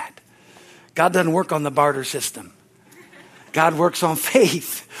do that. God doesn't work on the barter system. God works on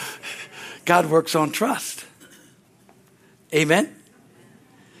faith. God works on trust. Amen?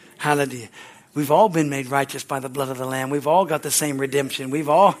 Hallelujah. We've all been made righteous by the blood of the Lamb. We've all got the same redemption. We've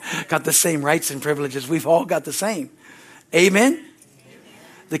all got the same rights and privileges. We've all got the same. Amen?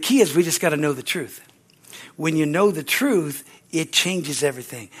 The key is we just got to know the truth. When you know the truth, it changes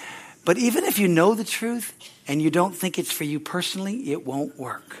everything. But even if you know the truth and you don't think it's for you personally, it won't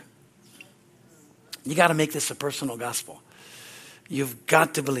work. You got to make this a personal gospel. You've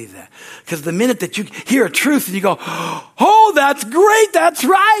got to believe that. Because the minute that you hear a truth and you go, oh, that's great, that's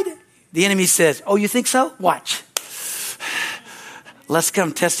right. The enemy says, oh, you think so? Watch. Let's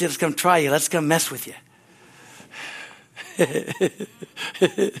come test you. Let's come try you. Let's come mess with you.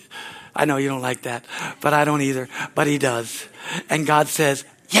 I know you don't like that, but I don't either. But he does. And God says,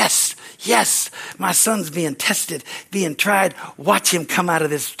 yes, yes, my son's being tested, being tried. Watch him come out of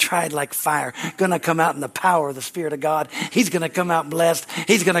this tried like fire. Going to come out in the power of the Spirit of God. He's going to come out blessed.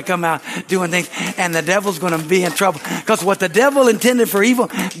 He's going to come out doing things. And the devil's going to be in trouble. Because what the devil intended for evil,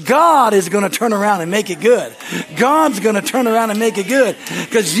 God is going to turn around and make it good. God's going to turn around and make it good.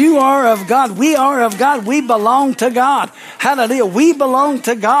 Because you are of God. We are of God. We belong to God. Hallelujah. We belong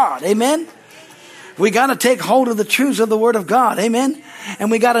to God. Amen. We got to take hold of the truths of the Word of God. Amen.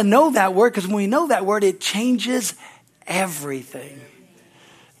 And we got to know that word, because when we know that word, it changes everything.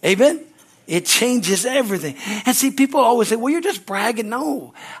 Amen. It changes everything. And see, people always say, well, you're just bragging.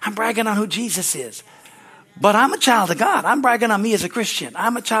 No, I'm bragging on who Jesus is. But I'm a child of God. I'm bragging on me as a Christian.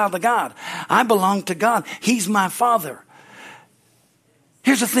 I'm a child of God. I belong to God. He's my Father.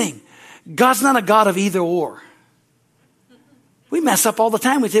 Here's the thing. God's not a God of either or. We mess up all the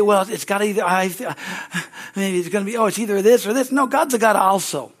time. We say, well, it's got to either, maybe it's going to be, it's either this or this. No, God's a God of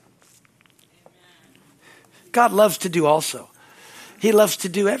also. God loves to do also. He loves to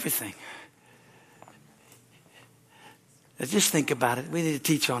do everything. Just think about it. We need to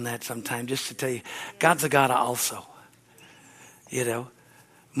teach on that sometime just to tell you, God's a God of also. You know,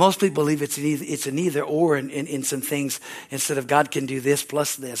 most people believe it's an either or in some things. Instead of God can do this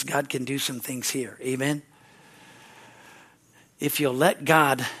plus this, God can do some things here. Amen. If you'll let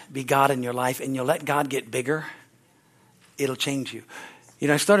God be God in your life and you'll let God get bigger, it'll change you. You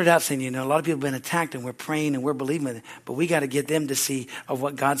know, I started out saying, a lot of people have been attacked and we're praying and we're believing it, but we got to get them to see of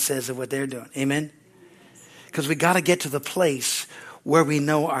what God says of what they're doing. Amen. Because we got to get to the place where we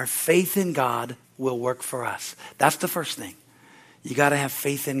know our faith in God will work for us. That's the first thing. You got to have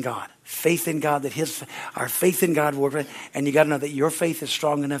faith in God. Faith in God that our faith in God will work for us. And you got to know that your faith is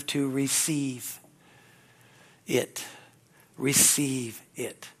strong enough to receive it. Receive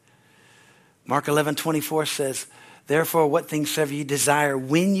it. Mark 11:24 says, therefore, what things soever you desire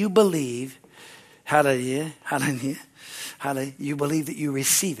when you believe, hallelujah, hallelujah. You believe that you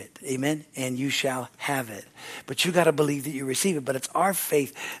receive it. Amen. And you shall have it. But you got to believe that you receive it. But it's our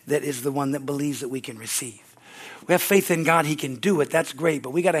faith that is the one that believes that we can receive. We have faith in God. He can do it. That's great.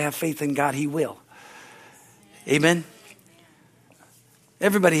 But we got to have faith in God. He will. Amen.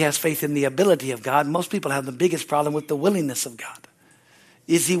 Everybody has faith in the ability of God. Most people have the biggest problem with the willingness of God.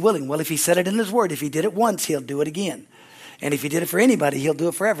 Is he willing? Well, if he said it in his word, if he did it once, he'll do it again. And if he did it for anybody, he'll do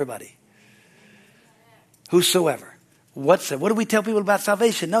it for everybody. Whosoever. What do we tell people about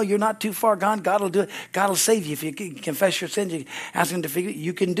salvation? No, you're not too far gone. God will do it. God will save you. If you confess your sins, you ask him to forgive you,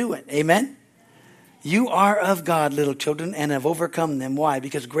 you can do it. Amen? You are of God, little children, and have overcome them. Why?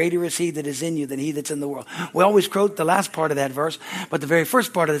 Because greater is he that is in you than he that's in the world. We always quote the last part of that verse, but the very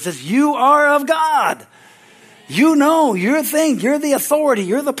first part of it says, you are of God. You know your thing. You're the authority.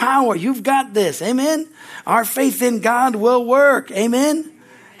 You're the power. You've got this. Amen? Our faith in God will work. Amen?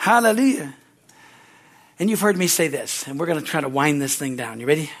 Hallelujah. And you've heard me say this, and we're going to try to wind this thing down. You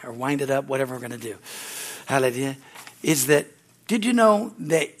ready? Or wind it up, whatever we're going to do. Hallelujah. Is that, did you know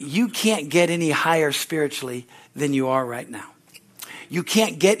that you can't get any higher spiritually than you are right now? You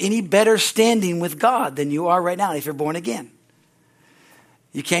can't get any better standing with God than you are right now if you're born again.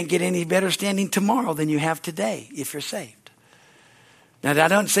 You can't get any better standing tomorrow than you have today if you're saved. Now, I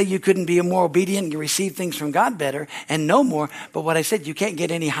don't say you couldn't be more obedient and receive things from God better and know more, but what I said, you can't get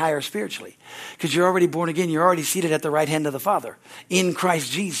any higher spiritually because you're already born again. You're already seated at the right hand of the Father in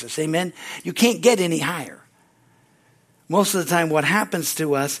Christ Jesus. Amen. You can't get any higher. Most of the time what happens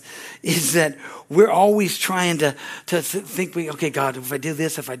to us is that we're always trying to think, okay, God, if I do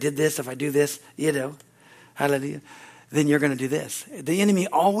this, if I did this, if I do this, hallelujah, then you're going to do this. The enemy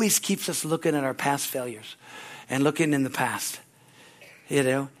always keeps us looking at our past failures and looking in the past.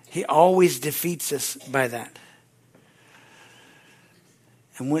 He always defeats us by that.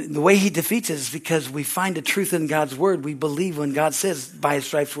 And the way he defeats us is because we find the truth in God's word. We believe when God says, by his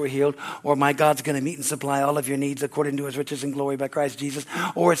stripes we're healed, or my God's going to meet and supply all of your needs according to his riches and glory by Christ Jesus.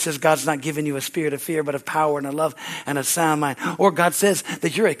 Or it says God's not giving you a spirit of fear, but of power and of love and a sound mind. Or God says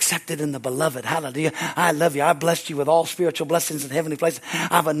that you're accepted in the beloved. Hallelujah. I love you. I blessed you with all spiritual blessings in heavenly places.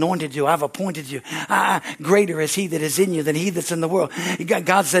 I've anointed you. I've appointed you. Greater is he that is in you than he that's in the world.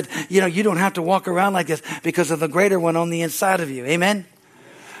 God said, you don't have to walk around like this because of the greater one on the inside of you. Amen.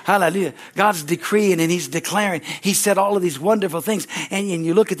 Hallelujah. God's decreeing and he's declaring. He said all of these wonderful things. And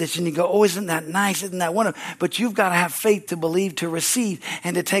you look at this and you go, oh, isn't that nice? Isn't that wonderful? But you've got to have faith to believe, to receive,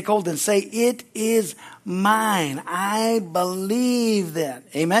 and to take hold and say, it is mine. I believe that.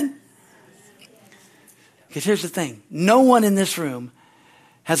 Amen? Because here's the thing. No one in this room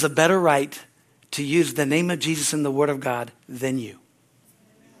has a better right to use the name of Jesus in the Word of God than you.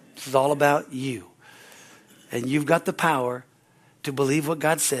 This is all about you. And you've got the power to believe what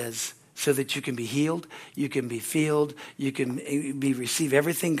God says so that you can be healed, you can be filled, you can receive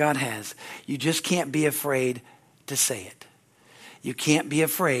everything God has. You just can't be afraid to say it. You can't be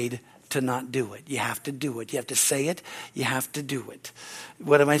afraid to not do it. You have to do it. You have to say it. You have to do it.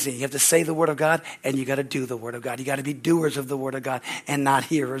 What am I saying? You have to say the Word of God and you got to do the Word of God. You got to be doers of the Word of God and not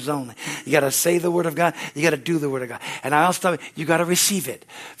hearers only. You got to say the Word of God. You got to do the Word of God. And I also tell you got to receive it.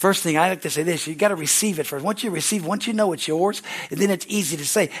 First thing I like to say this, you got to receive it first. Once you receive, once you know it's yours, and then it's easy to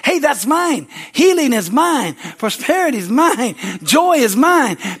say, hey, that's mine. Healing is mine. Prosperity is mine. Joy is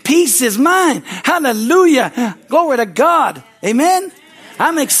mine. Peace is mine. Hallelujah. Glory to God. Amen.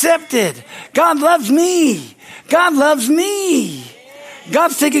 I'm accepted. God loves me. God loves me.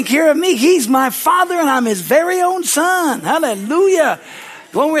 God's taking care of me. He's my father and I'm his very own son. Hallelujah.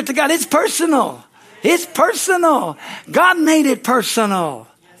 Glory to God. It's personal. It's personal. God made it personal.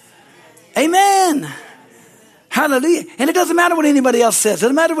 Amen. Hallelujah. And it doesn't matter what anybody else says. It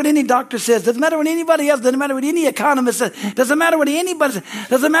doesn't matter what any doctor says. It doesn't matter what anybody else. It doesn't matter what any economist says. It doesn't matter what anybody says. It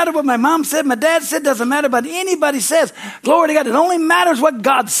doesn't matter what my mom said, my dad said. It doesn't matter what anybody says. Glory to God. It only matters what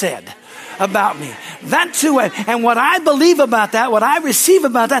God said about me. That's who I, and what I believe about that, what I receive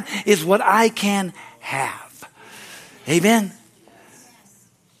about that is what I can have. Amen.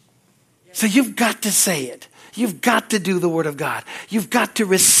 So you've got to say it. You've got to do the word of God. You've got to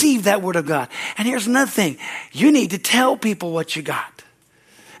receive that word of God. And here's another thing. You need to tell people what you got.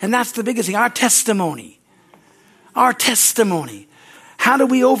 And that's the biggest thing. Our testimony. Our testimony. How do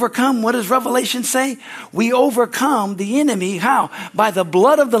we overcome? What does Revelation say? We overcome the enemy. How? By the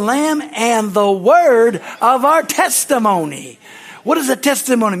blood of the Lamb and the word of our testimony. What is a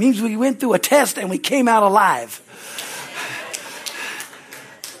testimony? It means we went through a test and we came out alive.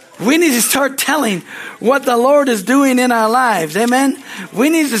 We need to start telling what the Lord is doing in our lives. Amen. We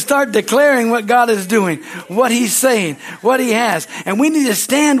need to start declaring what God is doing, what he's saying, what he has. And we need to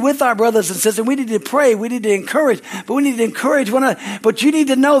stand with our brothers and sisters. We need to pray. We need to encourage, but we need to encourage one another. But you need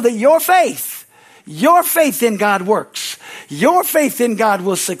to know that your faith in God works. Your faith in God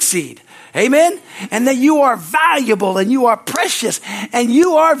will succeed. Amen. And that you are valuable and you are precious and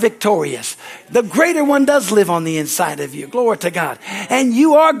you are victorious. The greater one does live on the inside of you. Glory to God. And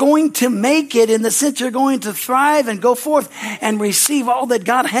you are going to make it in the sense you're going to thrive and go forth and receive all that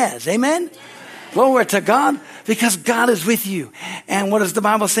God has. Amen. Glory to God, because God is with you. And what does the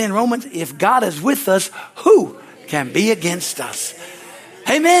Bible say in Romans? If God is with us, who can be against us?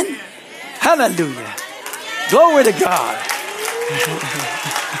 Amen. Hallelujah. Glory to God.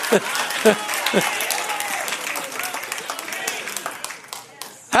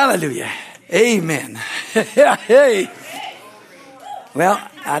 Hallelujah. Amen. Hey. Well,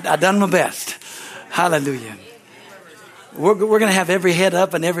 I done my best. Hallelujah. We're going to have every head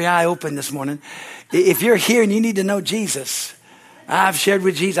up and every eye open this morning. If you're here and you need to know Jesus, I've shared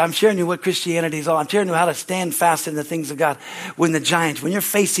with Jesus. I'm sharing you what Christianity is all. I'm sharing you how to stand fast in the things of God. When you're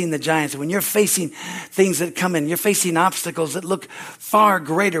facing the giants, when you're facing things that come in, you're facing obstacles that look far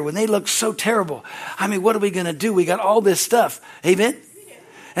greater, when they look so terrible. I mean, what are we going to do? We got all this stuff. Amen?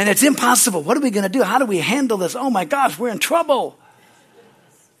 And it's impossible. What are we going to do? How do we handle this? Oh my gosh, we're in trouble.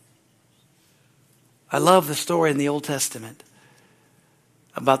 I love the story in the Old Testament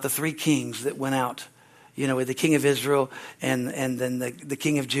about the three kings that went out. You know, with the king of Israel and then the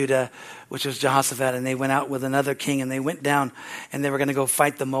king of Judah, which was Jehoshaphat, and they went out with another king and they went down and they were going to go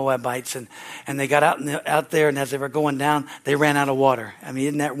fight the Moabites. And they got out there, and as they were going down, they ran out of water. I mean,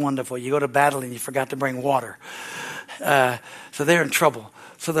 isn't that wonderful? You go to battle and you forgot to bring water. So they're in trouble.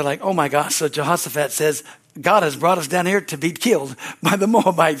 So they're like, oh my gosh. So Jehoshaphat says, God has brought us down here to be killed by the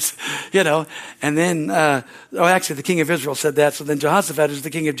Moabites, you know. And then, actually the king of Israel said that. So then Jehoshaphat, who's the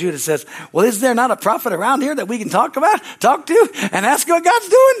king of Judah, says, well, is there not a prophet around here that we can talk to and ask what God's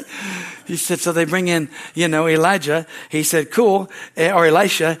doing? He said, so they bring in, Elijah. He said, cool. Or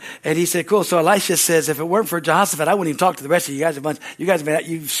Elisha. And he said, cool. So Elisha says, if it weren't for Jehoshaphat, I wouldn't even talk to the rest of you guys a bunch. You guys,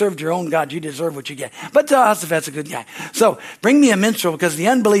 you've served your own God. You deserve what you get. But Jehoshaphat's a good guy. So bring me a minstrel, because the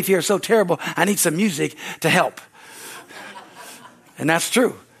unbelief here is so terrible. I need some music to help. And that's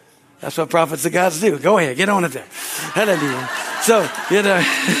true. That's what prophets of God do. Go ahead, get on it there. Hallelujah. So,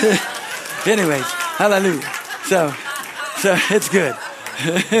 anyways, hallelujah. So it's good.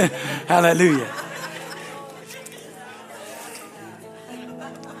 Hallelujah.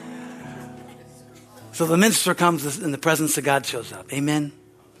 So the minister comes and the presence of God shows up. Amen.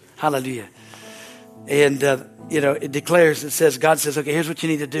 Hallelujah. And, it declares, God says, okay, here's what you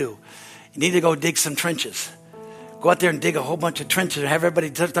need to do. You need to go dig some trenches. Go out there and dig a whole bunch of trenches and have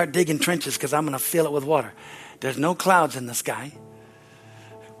everybody start digging trenches, because I'm going to fill it with water. There's no clouds in the sky.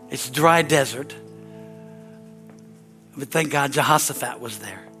 It's dry desert. But thank God Jehoshaphat was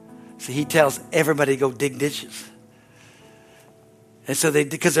there. So he tells everybody to go dig ditches. And so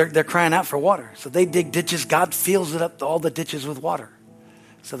because they're crying out for water. So they dig ditches. God fills it up, all the ditches, with water.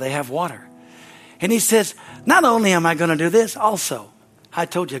 So they have water. And he says, not only am I going to do this, also, I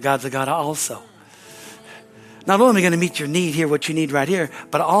told you God's a God also. Not only am I going to meet your need here, what you need right here,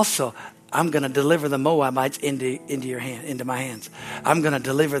 but also I'm going to deliver the Moabites into my hands. I'm going to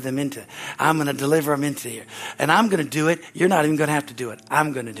deliver them into here. And I'm going to do it. You're not even going to have to do it.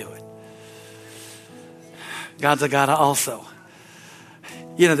 I'm going to do it. God's a God also.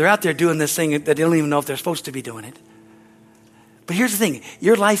 They're out there doing this thing that they don't even know if they're supposed to be doing it. But here's the thing.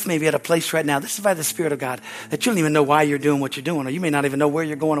 Your life may be at a place right now, this is by the Spirit of God, that you don't even know why you're doing what you're doing, or you may not even know where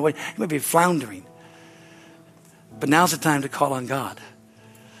you're going away. You may be floundering. But now's the time to call on God.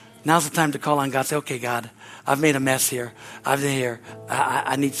 Now's the time to call on God. Say, okay, God, I've made a mess here.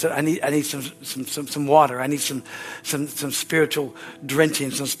 I need some water. I need some spiritual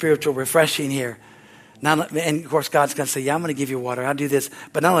drenching, some spiritual refreshing here. Now, and of course, God's going to say, yeah, I'm going to give you water. I'll do this.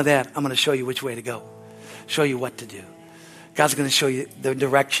 But not only that, I'm going to show you which way to go. Show you what to do. God's going to show you the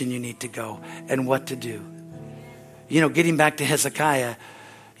direction you need to go and what to do. You know, getting back to Hezekiah,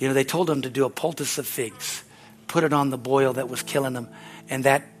 you know, they told him to do a poultice of figs, put it on the boil that was killing him. And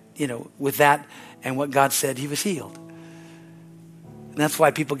that, you know, with that and what God said, he was healed. And that's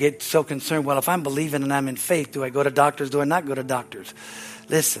why people get so concerned. Well, if I'm believing and I'm in faith, do I go to doctors? Do I not go to doctors?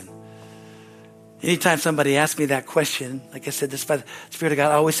 Listen. Anytime somebody asks me that question, like I said, this by the Spirit of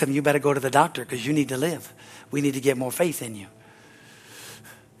God, I always tell them, you better go to the doctor because you need to live. We need to get more faith in you.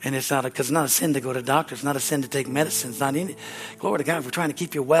 And it's not because it's not a sin to go to doctors. It's not a sin to take medicine. It's not any. Glory to God. We're trying to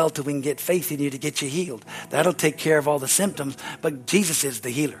keep you well till we can get faith in you to get you healed. That'll take care of all the symptoms. But Jesus is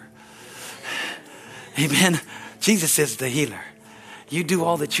the healer. Amen. Jesus is the healer. You do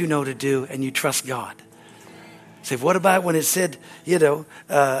all that you know to do and you trust God. Say, what about when it said, in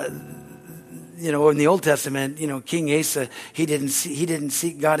the Old Testament, King Asa, he didn't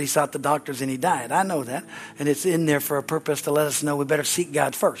seek God, he sought the doctors and he died. I know that. And it's in there for a purpose to let us know we better seek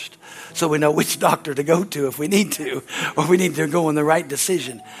God first. So we know which doctor to go to if we need to, or we need to go in the right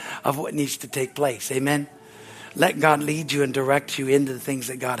decision of what needs to take place. Amen. Let God lead you and direct you into the things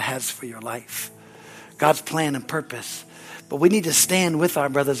that God has for your life. God's plan and purpose. But we need to stand with our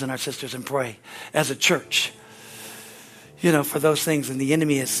brothers and our sisters and pray as a church. For those things. And the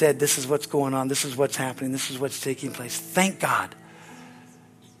enemy has said, this is what's going on. This is what's happening. This is what's taking place. Thank God.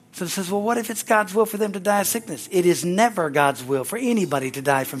 So it says, well, what if it's God's will for them to die of sickness? It is never God's will for anybody to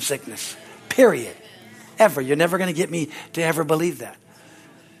die from sickness. Period. Ever. You're never going to get me to ever believe that.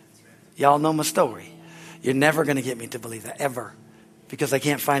 Y'all know my story. You're never going to get me to believe that. Ever. Because I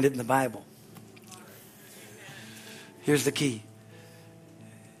can't find it in the Bible. Here's the key.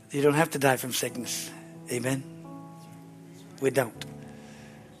 You don't have to die from sickness. Amen. We don't.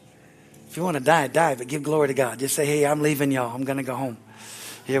 If you want to die, die, but give glory to God. Just say, hey, I'm leaving y'all. I'm going to go home.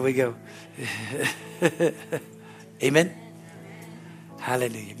 Here we go. Amen.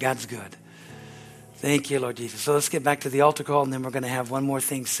 Hallelujah. God's good. Thank you, Lord Jesus. So let's get back to the altar call, and then we're going to have one more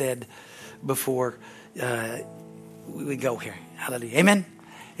thing said before we go here. Hallelujah. Amen.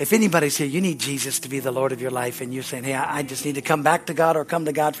 If anybody's here, you need Jesus to be the Lord of your life, and you're saying, hey, I just need to come back to God or come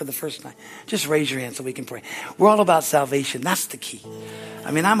to God for the first time. Just raise your hand so we can pray. We're all about salvation. That's the key.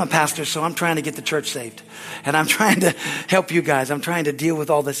 I'm a pastor, so I'm trying to get the church saved. And I'm trying to help you guys. I'm trying to deal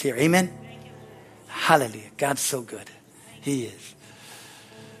with all this here. Amen? Hallelujah. God's so good. He is.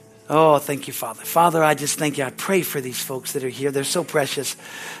 Oh, thank you, Father. Father, I just thank you. I pray for these folks that are here. They're so precious.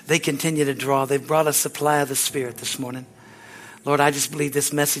 They continue to draw. They've brought a supply of the Spirit this morning. Lord, I just believe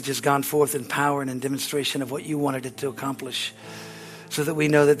this message has gone forth in power and in demonstration of what you wanted it to accomplish, so that we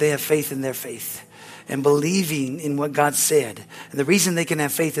know that they have faith in their faith and believing in what God said. And the reason they can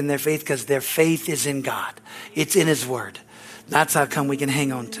have faith in their faith, because their faith is in God. It's in His Word. That's how come we can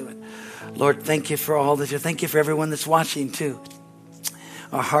hang on to it. Lord, thank you for all that. Thank you for everyone that's watching too.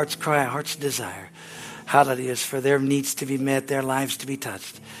 Our heart's cry, our heart's desire, hallelujah, is for their needs to be met, their lives to be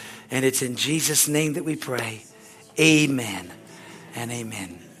touched. And it's in Jesus' name that we pray. Amen. And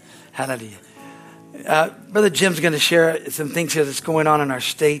amen. Hallelujah. Brother Jim's going to share some things here that's going on in our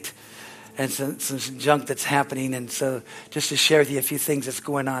state and some junk that's happening. And so just to share with you a few things that's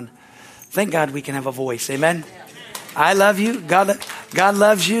going on. Thank God we can have a voice. Amen. I love you. God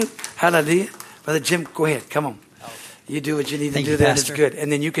loves you. Hallelujah. Brother Jim, go ahead. Come on. You do what you need to do. That is good. And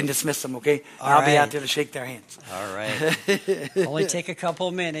then you can dismiss them, okay? I'll be out there to shake their hands. All right. Only take a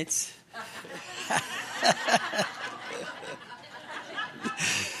couple minutes.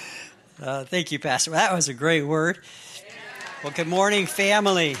 Thank you, Pastor. Well, that was a great word. Well, good morning,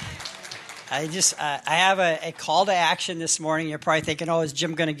 family. I have a call to action this morning. You're probably thinking, oh, is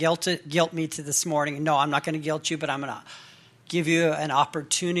Jim going to guilt me to this morning? No, I'm not going to guilt you, but I'm going to give you an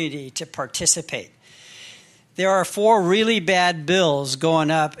opportunity to participate. There are 4 really bad bills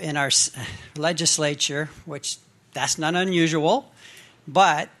going up in our legislature, which that's not unusual.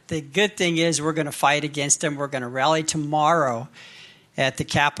 But the good thing is we're going to fight against them. We're going to rally tomorrow at the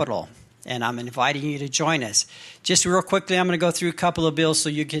Capitol, and I'm inviting you to join us. Just real quickly, I'm going to go through a couple of bills so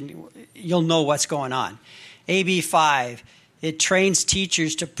you'll know what's going on. AB 5, it trains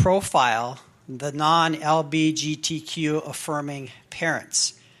teachers to profile the non-LGBTQ affirming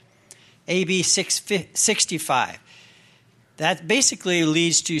parents. AB 665, That basically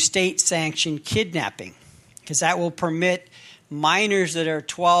leads to state-sanctioned kidnapping, because that will permit minors that are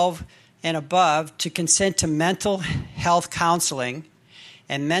 12 and above to consent to mental health counseling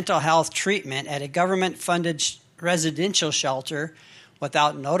and mental health treatment at a government-funded residential shelter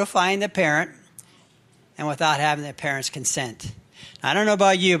without notifying the parent and without having the parent's consent. I don't know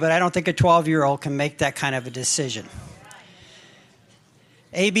about you, but I don't think a 12-year-old can make that kind of a decision.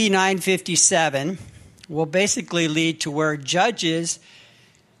 AB 957 will basically lead to where judges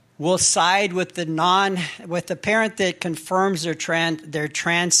will side with the parent that confirms their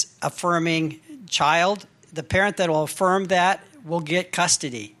trans affirming child. The parent that will affirm that will get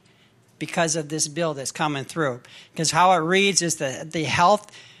custody because of this bill that's coming through. Because how it reads is that the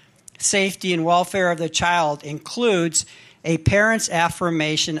health, safety, and welfare of the child includes a parent's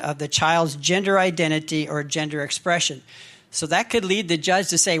affirmation of the child's gender identity or gender expression. So that could lead the judge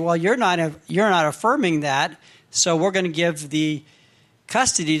to say, well, you're not affirming that, so we're going to give the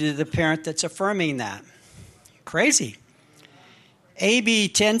custody to the parent that's affirming that. Crazy. AB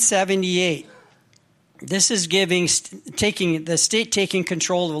 1078. This is taking the state taking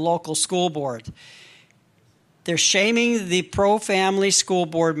control of the local school board. They're shaming the pro-family school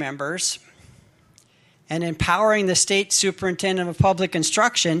board members and empowering the state superintendent of public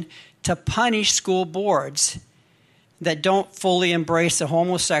instruction to punish school boards that don't fully embrace the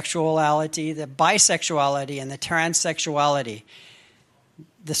homosexuality, the bisexuality, and the transsexuality.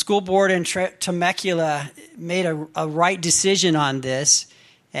 The school board in Temecula made a right decision on this,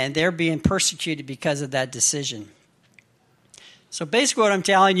 and they're being persecuted because of that decision. So basically what I'm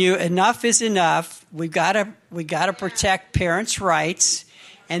telling you, enough is enough. We got to protect parents' rights,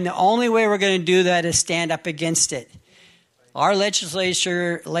 and the only way we're going to do that is stand up against it. Our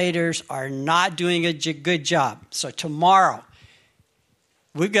legislators are not doing a good job. So tomorrow,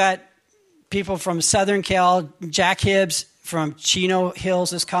 we've got people from Southern Cal. Jack Hibbs from Chino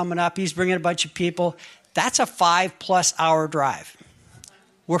Hills is coming up. He's bringing a bunch of people. That's a 5+ hour drive.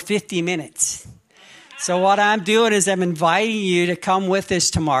 We're 50 minutes. So what I'm doing is I'm inviting you to come with us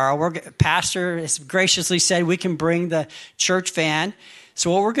tomorrow. Pastor has graciously said we can bring the church van. So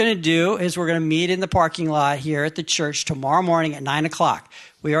what we're going to do is we're going to meet in the parking lot here at the church tomorrow morning at 9 o'clock.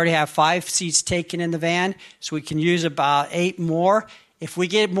 We already have 5 seats taken in the van, so we can use about 8 more. If we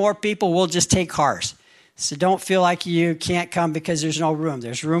get more people, we'll just take cars. So don't feel like you can't come because there's no room.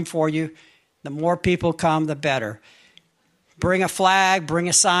 There's room for you. The more people come, the better. Bring a flag, bring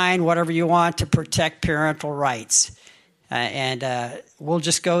a sign, whatever you want to protect parental rights. And we'll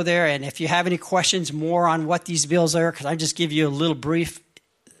just go there. And if you have any questions more on what these bills are, because I just give you a little brief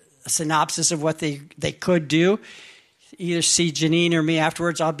synopsis of what they could do, either see Janine or me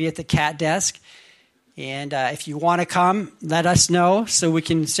afterwards. I'll be at the CAT desk. And if you want to come, let us know so we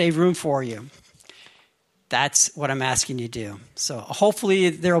can save room for you. That's what I'm asking you to do. So hopefully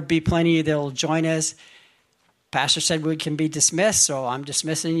there will be plenty that will join us. Pastor said we can be dismissed, so I'm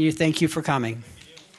dismissing you. Thank you for coming.